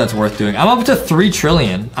don't know if that's worth doing. I'm up to 3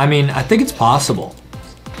 trillion. I mean, I think it's possible.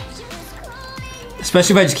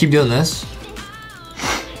 Especially if I just keep doing this.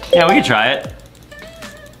 Yeah, we can try it.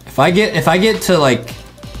 If I get to like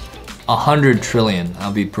 100 trillion,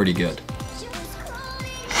 I'll be pretty good.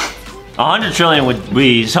 100 trillion would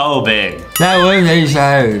be so big. That would be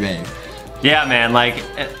so big. Yeah, man, like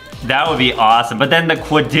that would be awesome. But then the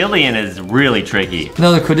quadrillion is really tricky.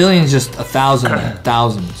 No, the quadrillion is just 1,000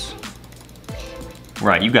 thousands.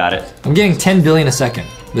 Right, you got it. I'm getting 10 billion a second.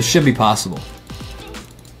 This should be possible.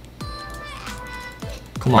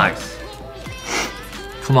 Come on. Nice.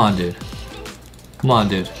 Come on, dude. Come on,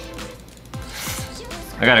 dude.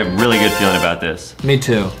 I got a really good feeling about this. Me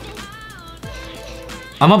too.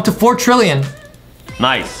 I'm up to 4 trillion.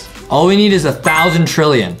 Nice. All we need is 1,000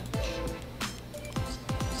 trillion.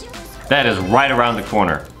 That is right around the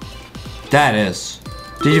corner. That is.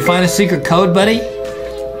 Did you find a secret code, buddy?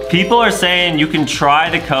 People are saying you can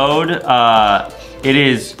try the code. It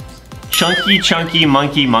is chunky, chunky,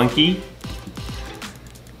 monkey, monkey.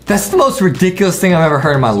 That's the most ridiculous thing I've ever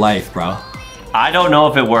heard in my life, bro. I don't know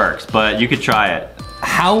if it works, but you could try it.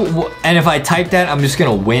 How, and if I type that, I'm just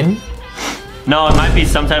gonna win? No, it might be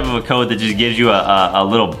some type of a code that just gives you a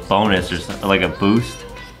little bonus or something, like a boost.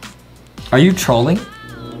 Are you trolling?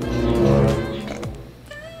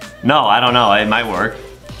 No, I don't know. It might work.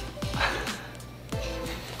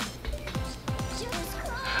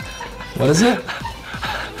 What is it?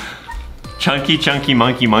 Chunky, chunky,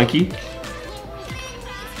 monkey, monkey.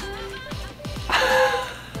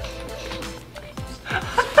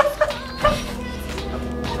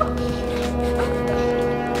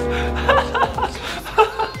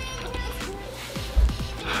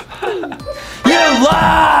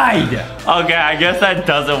 Lied! Okay, I guess that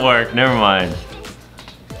doesn't work. Never mind.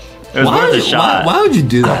 It was worth a shot. Why would you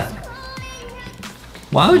do that?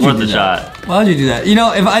 Why would you do that? Why would you do that? You know,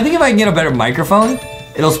 I think if I can get a better microphone,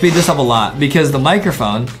 it'll speed this up a lot, because the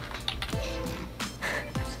microphone...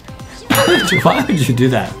 Why would you do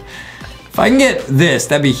that? If I can get this,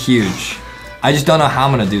 that'd be huge. I just don't know how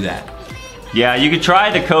I'm gonna do that. Yeah, you could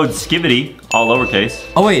try the code skibbity, all lowercase.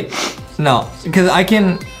 Oh wait, no, because I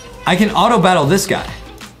can auto battle this guy.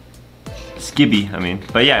 Skibby, I mean.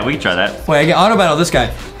 But yeah, we can try that. Wait, I can auto battle this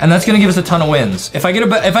guy, and that's gonna give us a ton of wins. If I get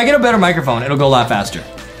a better microphone, it'll go a lot faster.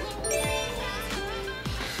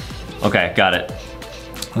 Okay, got it.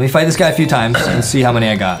 Let me fight this guy a few times and see how many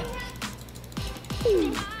I got.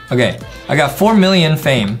 Okay, I got 4 million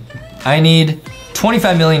fame. I need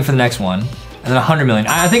 25 million for the next one, and then 100 million.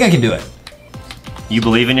 I think I can do it. You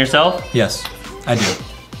believe in yourself? Yes, I do.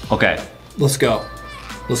 Okay. Let's go.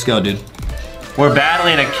 Let's go, dude. We're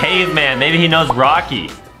battling a caveman. Maybe he knows Rocky.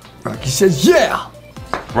 Rocky says, yeah!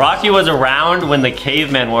 Rocky was around when the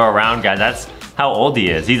cavemen were around, guys. That's how old he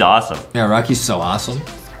is. He's awesome. Yeah, Rocky's so awesome.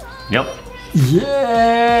 Yep.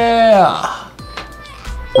 Yeah!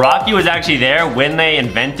 Rocky was actually there when they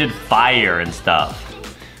invented fire and stuff.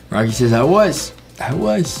 Rocky says, I was.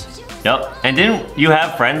 Yep. And didn't you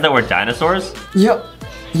have friends that were dinosaurs? Yep.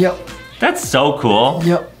 That's so cool.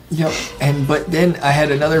 Yep. But then I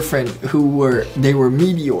had another friend they were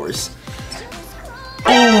meteors.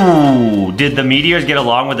 Ooh, did the meteors get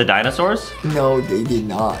along with the dinosaurs? No, they did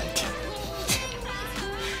not.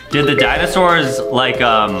 Did the dinosaurs, like,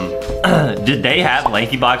 did they have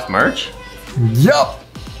LankyBox merch? Yup.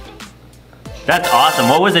 That's awesome.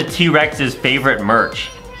 What was a T-Rex's favorite merch?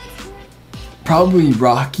 Probably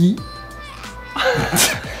Rocky.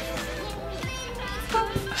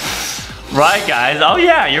 Right, guys. Oh,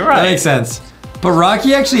 yeah, you're right. That makes sense. But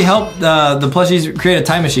Rocky actually helped the plushies create a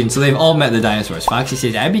time machine, so they've all met the dinosaurs. Foxy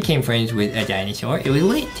says, I became friends with a dinosaur. It was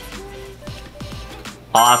lit.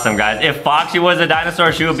 Awesome, guys. If Foxy was a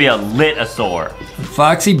dinosaur, she would be a lit-asaur.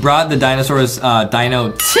 Foxy brought the dinosaurs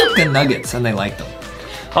dino chicken nuggets, and they liked them.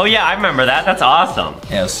 Oh yeah, I remember that. That's awesome.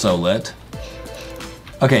 Yeah, it was so lit.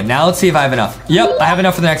 Okay, now let's see if I have enough. Yep, I have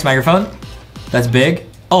enough for the next microphone. That's big.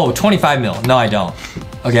 Oh, 25 mil. No, I don't.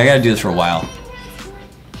 Okay, I gotta do this for a while.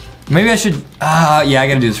 Maybe I should, yeah, I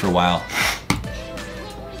gotta do this for a while.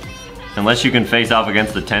 Unless you can face off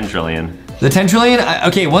against the 10 trillion. The 10 trillion?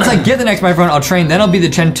 Okay, once I get the next microphone, I'll train, then I'll be the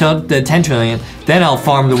 10 trillion, then I'll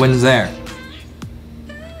farm the wins there.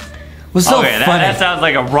 What's so okay, funny? That sounds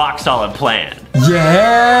like a rock solid plan.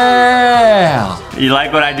 Yeah! You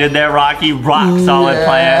like what I did there, Rocky? Rock solid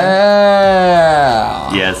plan.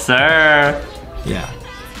 Yes, sir. Yeah.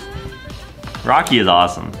 Rocky is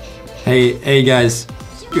awesome. Hey guys,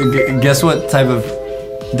 guess what type of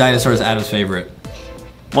dinosaur is Adam's favorite?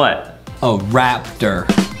 What? Oh, raptor.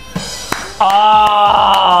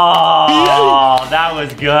 Oh, that was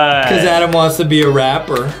good. Because Adam wants to be a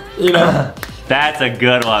rapper, you know? That's a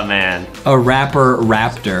good one, man. A rapper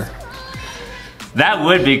raptor. That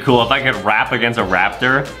would be cool if I could rap against a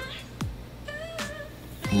raptor.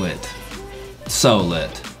 Lit. So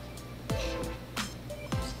lit.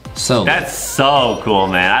 So lit. That's so cool,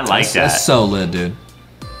 man. I like that. That's so lit, dude.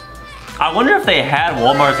 I wonder if they had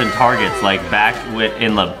Walmarts and Targets like back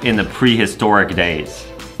in the prehistoric days.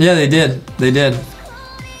 Yeah, they did. They did.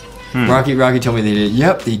 Rocky told me they did.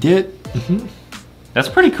 Yep, they did. That's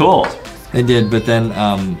pretty cool. They did, but then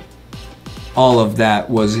all of that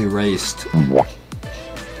was erased.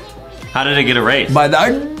 How did it get erased? By the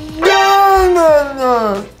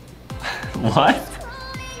What?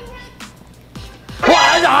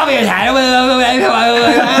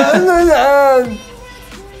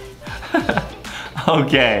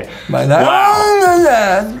 Okay. By the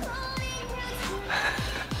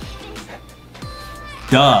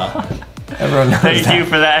Duh. Everyone knows Thank you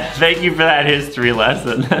for that. Thank you for that history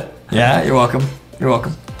lesson. Yeah, you're welcome. You're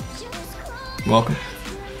welcome. You're welcome.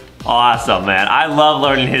 Awesome, man. I love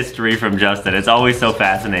learning history from Justin. It's always so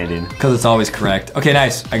fascinating. Because it's always correct. Okay,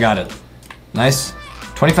 nice. I got it. Nice.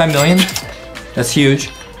 25 million. That's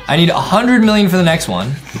huge. I need 100 million for the next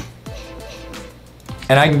one.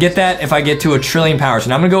 And I can get that if I get to 1 trillion power. So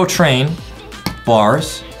now I'm gonna go train.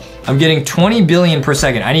 Bars. I'm getting 20 billion per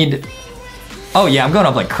second. I need... Oh yeah, I'm going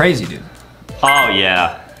up like crazy, dude. Oh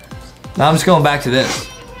yeah. Now I'm just going back to this.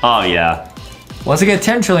 Oh yeah. Once I get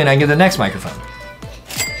 10 trillion, I can get the next microphone.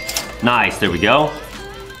 Nice, there we go.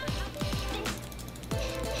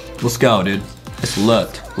 Let's go, dude. It's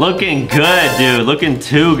lit. Looking good, dude. Looking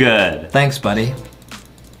too good. Thanks, buddy.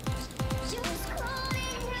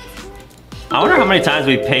 I wonder how many times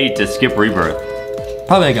we paid to skip rebirth.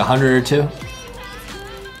 Probably like 100 or 2.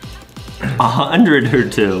 100 or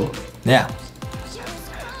 2. Yeah.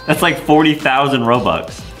 That's like 40,000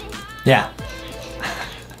 Robux. Yeah.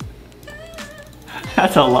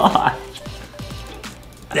 That's a lot.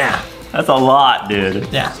 Yeah. That's a lot,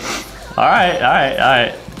 dude. Yeah. All right, all right, all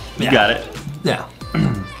right. You got it. Yeah.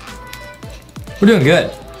 We're doing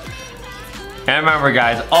good. And remember,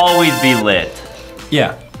 guys, always be lit.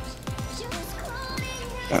 Yeah.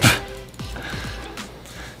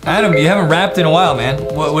 Adam, you haven't rapped in a while, man.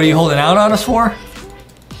 What are you holding out on us for?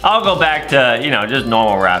 I'll go back to, you know, just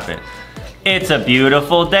normal rapping. It's a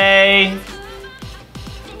beautiful day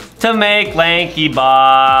to make LankyBox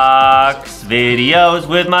videos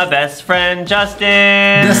with my best friend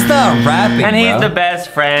Justin. Just stop rapping, and he's bro. the best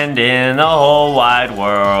friend in the whole wide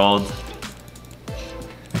world.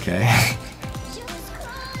 Okay.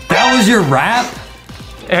 That was your rap?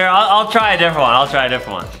 Here, I'll try a different one. I'll try a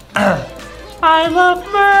different one. I love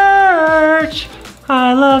merch.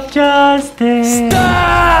 I love Justin. Stop!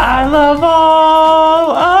 I love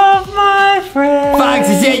all of my friends.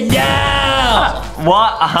 Foxy said no!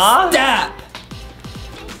 What? Huh? Stop!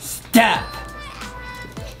 Stop!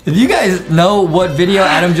 If you guys know what video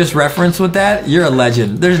Adam just referenced with that, you're a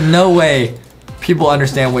legend. There's no way people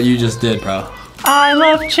understand what you just did, bro. I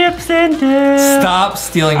love chips and dip. Stop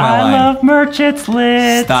stealing my line. I love merch, it's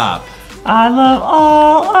lit. Stop. I love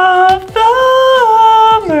all of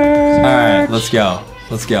the merch. All right, let's go.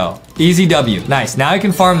 Let's go. Easy W. Nice. Now I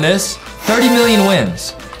can farm this. 30 million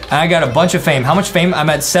wins. And I got a bunch of fame. How much fame? I'm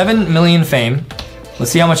at 7 million fame.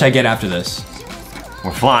 Let's see how much I get after this.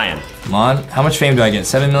 We're flying. Come on. How much fame do I get?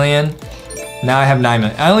 7 million. Now I have 9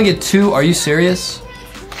 million. I only get 2. Are you serious?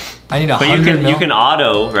 I need 100 But mil. you can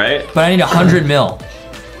auto, right? But I need 100 mil.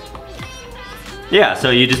 Yeah,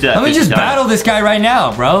 so you just do that. Let me 50 just times. battle this guy right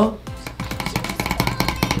now, bro.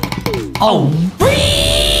 Oh,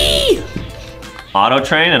 wee! Auto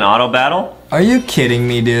train and auto battle? Are you kidding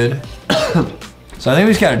me, dude? So I think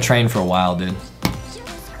we just gotta train for a while, dude.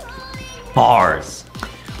 Bars.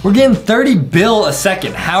 We're getting 30 bill a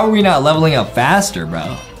second. How are we not leveling up faster,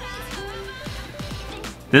 bro?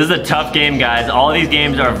 This is a tough game, guys. All of these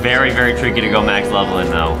games are very, very tricky to go max level in,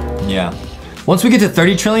 though. Yeah. Once we get to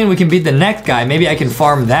 30 trillion, we can beat the next guy. Maybe I can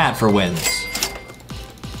farm that for wins.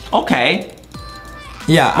 Okay.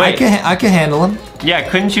 Yeah, I can handle him. Yeah,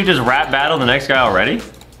 couldn't you just rap battle the next guy already?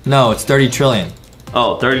 No, it's 30 trillion.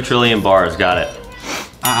 Oh, 30 trillion bars, got it.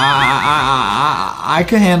 I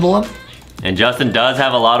can handle him. And Justin does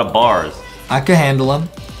have a lot of bars. I can handle him.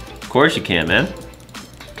 Of course you can, man.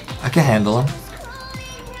 I can handle him.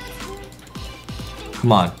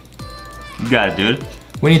 Come on. You got it, dude.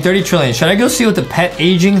 We need 30 trillion. Should I go see what the pet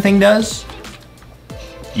aging thing does?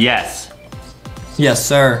 Yes. Yes,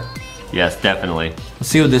 sir. Yes, definitely. Let's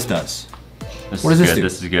see what this does. This What is does this good. do?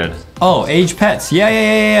 This is good. Oh, age pets.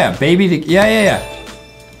 Yeah. Baby, yeah.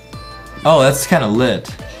 Oh, that's kind of lit.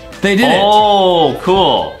 They did it. Oh,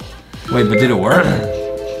 cool. Wait, but did it work?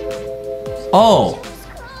 Oh.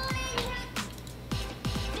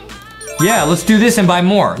 Yeah, let's do this and buy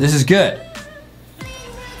more. This is good.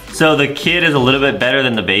 So the kid is a little bit better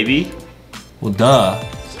than the baby? Well, duh.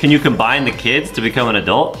 Can you combine the kids to become an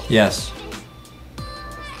adult? Yes.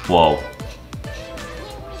 Whoa.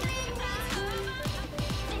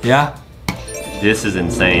 Yeah? This is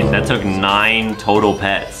insane. That took 9 total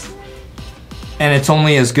pets. And it's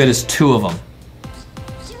only as good as 2 of them.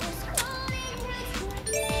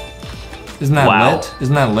 Isn't that Wow. lit?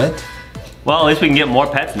 Isn't that lit? Well, at least we can get more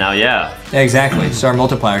pets now, yeah. Yeah, exactly. So our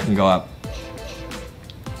multiplier can go up.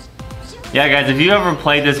 Yeah, guys, if you ever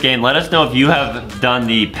played this game, let us know if you have done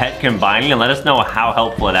the pet combining and let us know how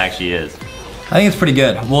helpful it actually is. I think it's pretty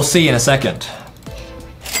good. We'll see in a second.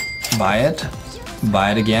 Buy it.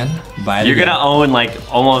 Buy it again. Buy it You're again. gonna own like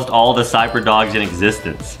almost all the cyber dogs in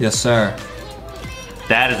existence. Yes, sir.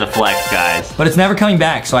 That is a flex, guys. But it's never coming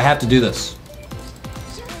back, so I have to do this.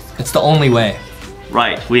 It's the only way.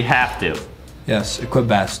 Right, we have to. Yes, equip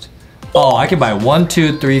best. Oh, I can buy 1,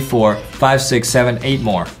 2, 3, 4, 5, 6, 7, 8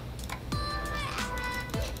 more.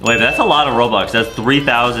 Wait, that's a lot of Robux. That's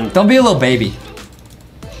 3,500 Don't be a little baby.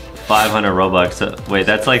 Robux. Wait,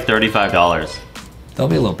 that's like $35. Don't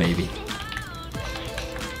be a little baby.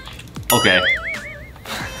 Okay.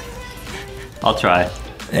 I'll try.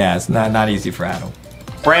 Yeah, it's not easy for Adam.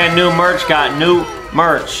 Brand new merch, got new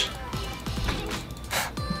merch.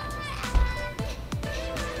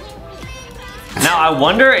 Now I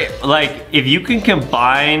wonder, like, if you can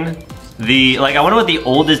combine I wonder what the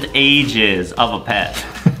oldest age is of a pet.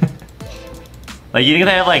 Like, you think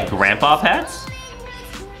they have like grandpa pets?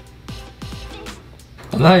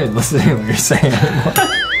 I'm not even listening to what you're saying anymore.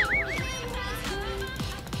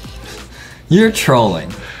 You're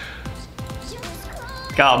trolling.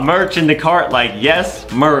 Got merch in the cart, like, yes,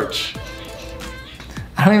 merch.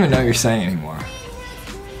 I don't even know what you're saying anymore.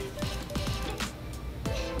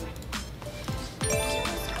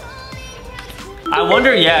 I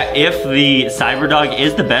wonder, yeah, if the Cyberdog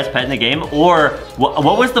is the best pet in the game, or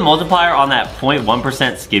what was the multiplier on that 0.1%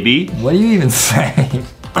 Skibby? What are you even saying?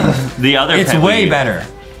 The other It's pet way we- better.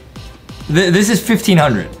 This is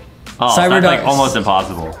 1,500. Oh, that's like almost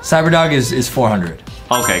impossible. Cyberdog is 400.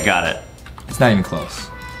 Okay, got it. It's not even close.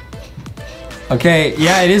 Okay,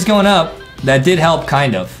 yeah, it is going up. That did help,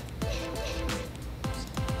 kind of.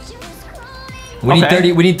 We need Okay.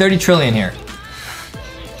 30. We need 30 trillion here.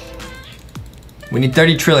 We need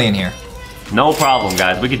 30 trillion here. No problem,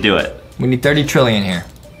 guys. We could do it. We need 30 trillion here.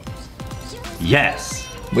 Yes.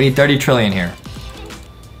 We need 30 trillion here.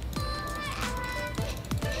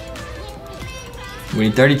 We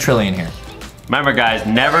need 30 trillion here. Remember, guys,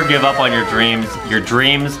 never give up on your dreams. Your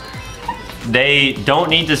dreams, they don't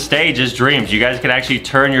need to stay just dreams. You guys can actually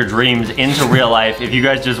turn your dreams into real life if you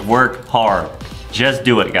guys just work hard. Just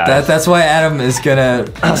do it, guys. That's why Adam is gonna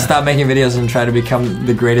stop making videos and try to become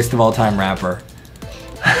the greatest of all time rapper.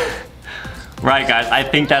 Right, guys. I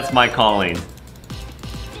think that's my calling.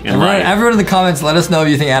 In life. Everyone in the comments, let us know if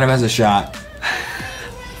you think Adam has a shot.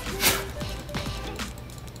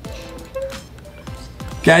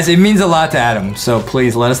 Guys, it means a lot to Adam, so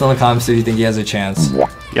please let us know in the comments if you think he has a chance.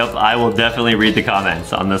 Yep, I will definitely read the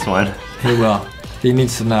comments on this one He will. He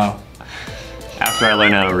needs to know. after I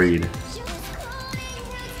learn how to read.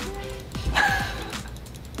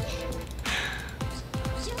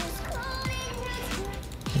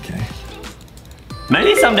 Okay.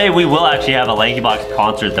 Maybe someday we will actually have a LankyBox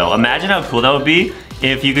concert, though. Imagine how cool that would be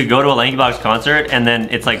if you could go to a LankyBox concert and then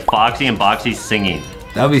it's like Foxy and Boxy singing.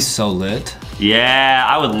 That would be so lit. Yeah,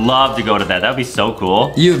 I would love to go to that. That would be so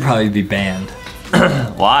cool. You would probably be banned.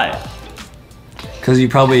 Why? Because you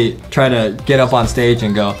probably try to get up on stage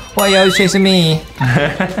and go, "Why you always chasing me?"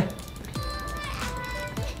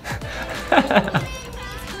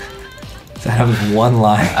 Adam's one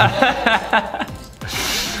line.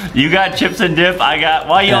 You got chips and dip. I got.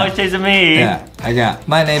 Why you always chasing me? Yeah, I got.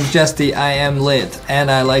 My name's Justy. I am lit,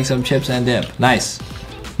 and I like some chips and dip. Nice.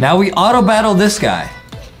 Now we auto battle this guy.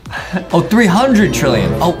 Oh, 300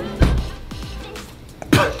 trillion. Oh,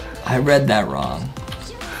 I read that wrong.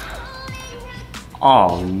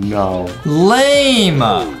 Oh no.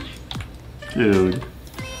 Lame. Dude.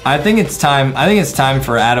 I think it's time. I think it's time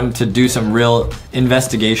for Adam to do some real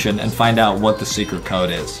investigation and find out what the secret code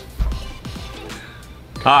is.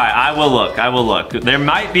 All right, I will look. I will look. There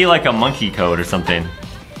might be like a monkey code or something.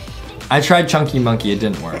 I tried Chunky Monkey. It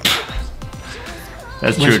didn't work.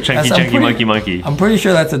 That's true. Chunky monkey. I'm pretty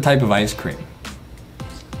sure that's a type of ice cream.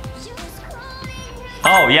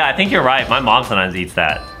 Oh yeah, I think you're right. My mom sometimes eats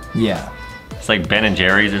that. Yeah. It's like Ben and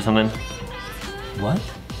Jerry's or something. What?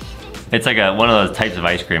 It's like one of those types of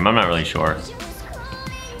ice cream. I'm not really sure.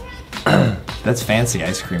 That's fancy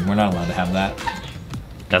ice cream. We're not allowed to have that.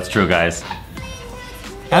 That's true, guys.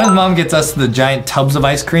 Adam's mom gets us the giant tubs of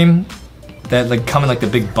ice cream that like come in like the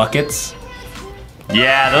big buckets.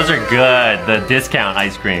 Yeah, those are good. The discount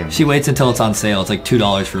ice cream. She waits until it's on sale. It's like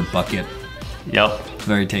 $2 for a bucket. Yep. It's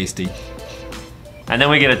very tasty. And then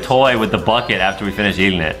we get a toy with the bucket after we finish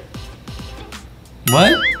eating it.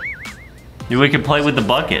 What? We can play with the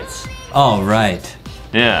buckets. Oh, right.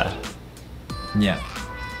 Yeah. Yeah.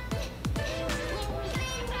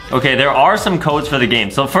 Okay, there are some codes for the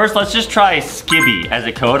game. So first, let's just try Skibby as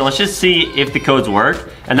a code, and let's just see if the codes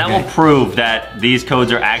work, and that will prove that these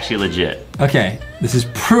codes are actually legit. Okay, this is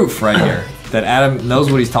proof right here that Adam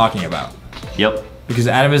knows what he's talking about. Yep. Because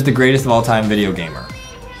Adam is the greatest of all time video gamer.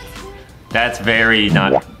 That's very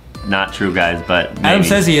not true, guys, but maybe. Adam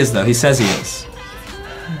says he is, though. He says he is.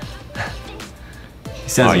 He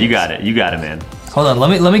says oh, he you is. got it. You got it, man. Hold on,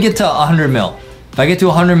 let me get to 100 mil. If I get to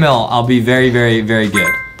 100 mil, I'll be very, very, very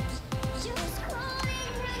good.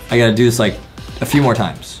 I gotta do this like a few more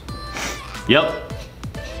times. Yep.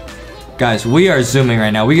 Guys, we are zooming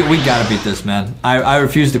right now. We gotta beat this, man. I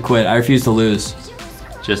refuse to quit. I refuse to lose.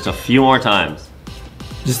 Just a few more times.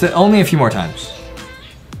 Only a few more times.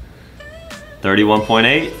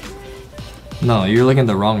 31.8. No, you're looking at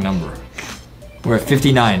the wrong number. We're at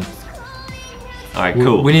 59. All right,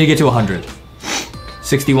 cool. We need to get to 100.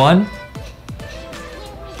 61.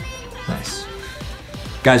 Nice.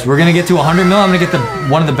 Guys, we're gonna get to 100 mil. I'm gonna get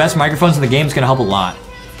one of the best microphones in the game. It's gonna help a lot.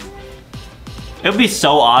 It would be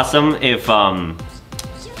so awesome if,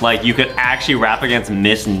 like, you could actually rap against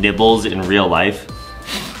Miss Nibbles in real life.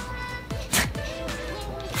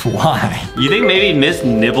 Why? You think maybe Miss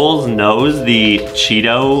Nibbles knows the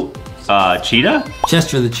Cheeto, cheetah?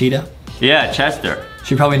 Chester the cheetah? Yeah, Chester.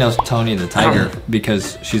 She probably knows Tony the tiger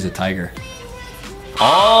because she's a tiger.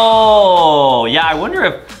 Oh, yeah, I wonder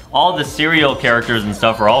if all the cereal characters and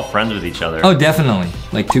stuff are all friends with each other. Oh, definitely.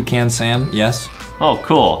 Like Toucan Sam, yes. Oh,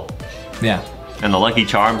 cool. Yeah. And the Lucky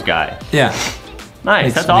Charms guy. Yeah.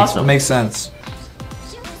 Nice, that's awesome. Makes sense.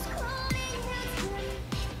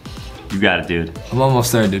 You got it, dude. I'm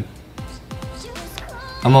almost there, dude.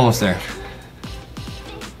 I'm almost there.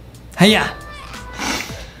 Hey-ya!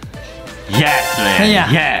 Yes, man. Hey-ya!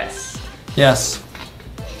 Yes. Yes.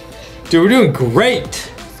 Dude, we're doing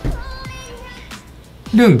great.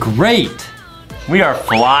 We're doing great. We are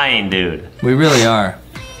flying, dude. We really are.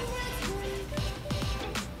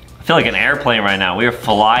 I feel like an airplane right now. We are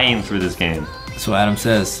flying through this game. That's what Adam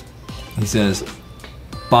says. He says,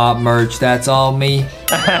 Bob merch, that's all me.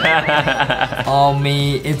 All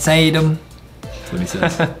me, it's Adam. That's what he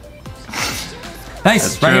says. Nice,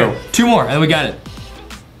 That's right true. here. 2 more, and we got it.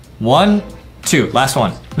 1, 2, last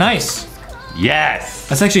one. Nice. Yes.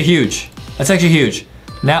 That's actually huge. That's actually huge.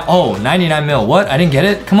 Now, oh, 99 mil. What? I didn't get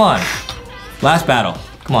it? Come on. Last battle.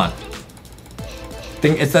 Come on. I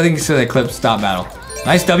think it's the clip stop battle.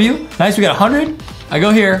 Nice W. Nice, we got 100. I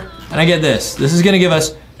go here, and I get this. This is gonna give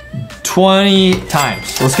us 20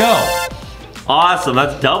 times. Let's go. Awesome,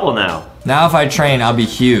 that's double now. Now if I train, I'll be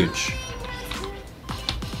huge.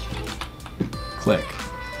 Click.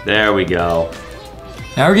 There we go.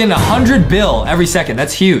 Now we're getting 100 bill every second.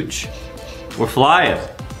 That's huge. We're flying.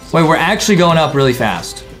 Wait, we're actually going up really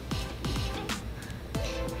fast.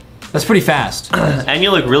 That's pretty fast. And you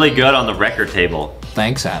look really good on the record table.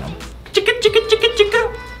 Thanks, Adam. Chicka, chicka, chicka,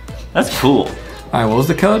 chicka. That's cool. All right, what was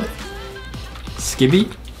the code?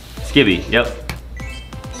 Skibby? Skibby, yep.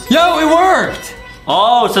 Yo, it worked!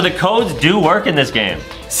 Oh, so the codes do work in this game.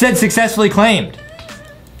 Said successfully claimed.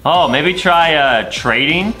 Oh, maybe try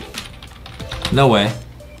trading? No way.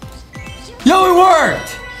 Yo, it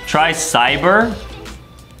worked! Try cyber?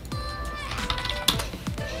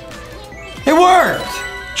 It worked!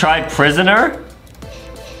 Try prisoner?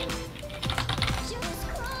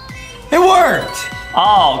 It worked!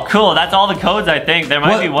 Oh, cool. That's all the codes, I think. There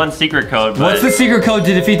might be one secret code, but... What's the secret code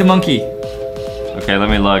to defeat the monkey? Okay, let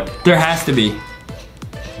me look. There has to be.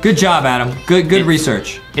 Good job, Adam. Good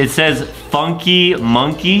research. It says funky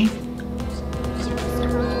monkey.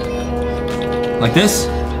 Like this?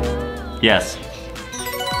 Yes.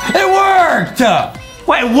 It worked!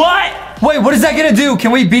 Wait, what? Wait, what is that gonna do?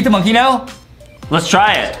 Can we beat the monkey now? Let's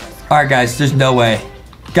try it. All right, guys, there's no way.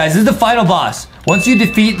 Guys, this is the final boss. Once you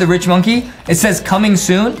defeat the rich monkey, it says coming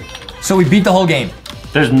soon, so we beat the whole game.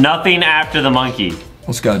 There's nothing after the monkey.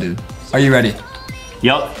 Let's go, dude. Are you ready?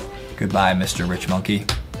 Yup. Goodbye, Mr. Rich Monkey.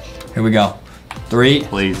 Here we go. 3,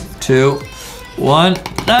 please. 2, 1.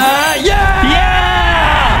 Yeah! Yeah!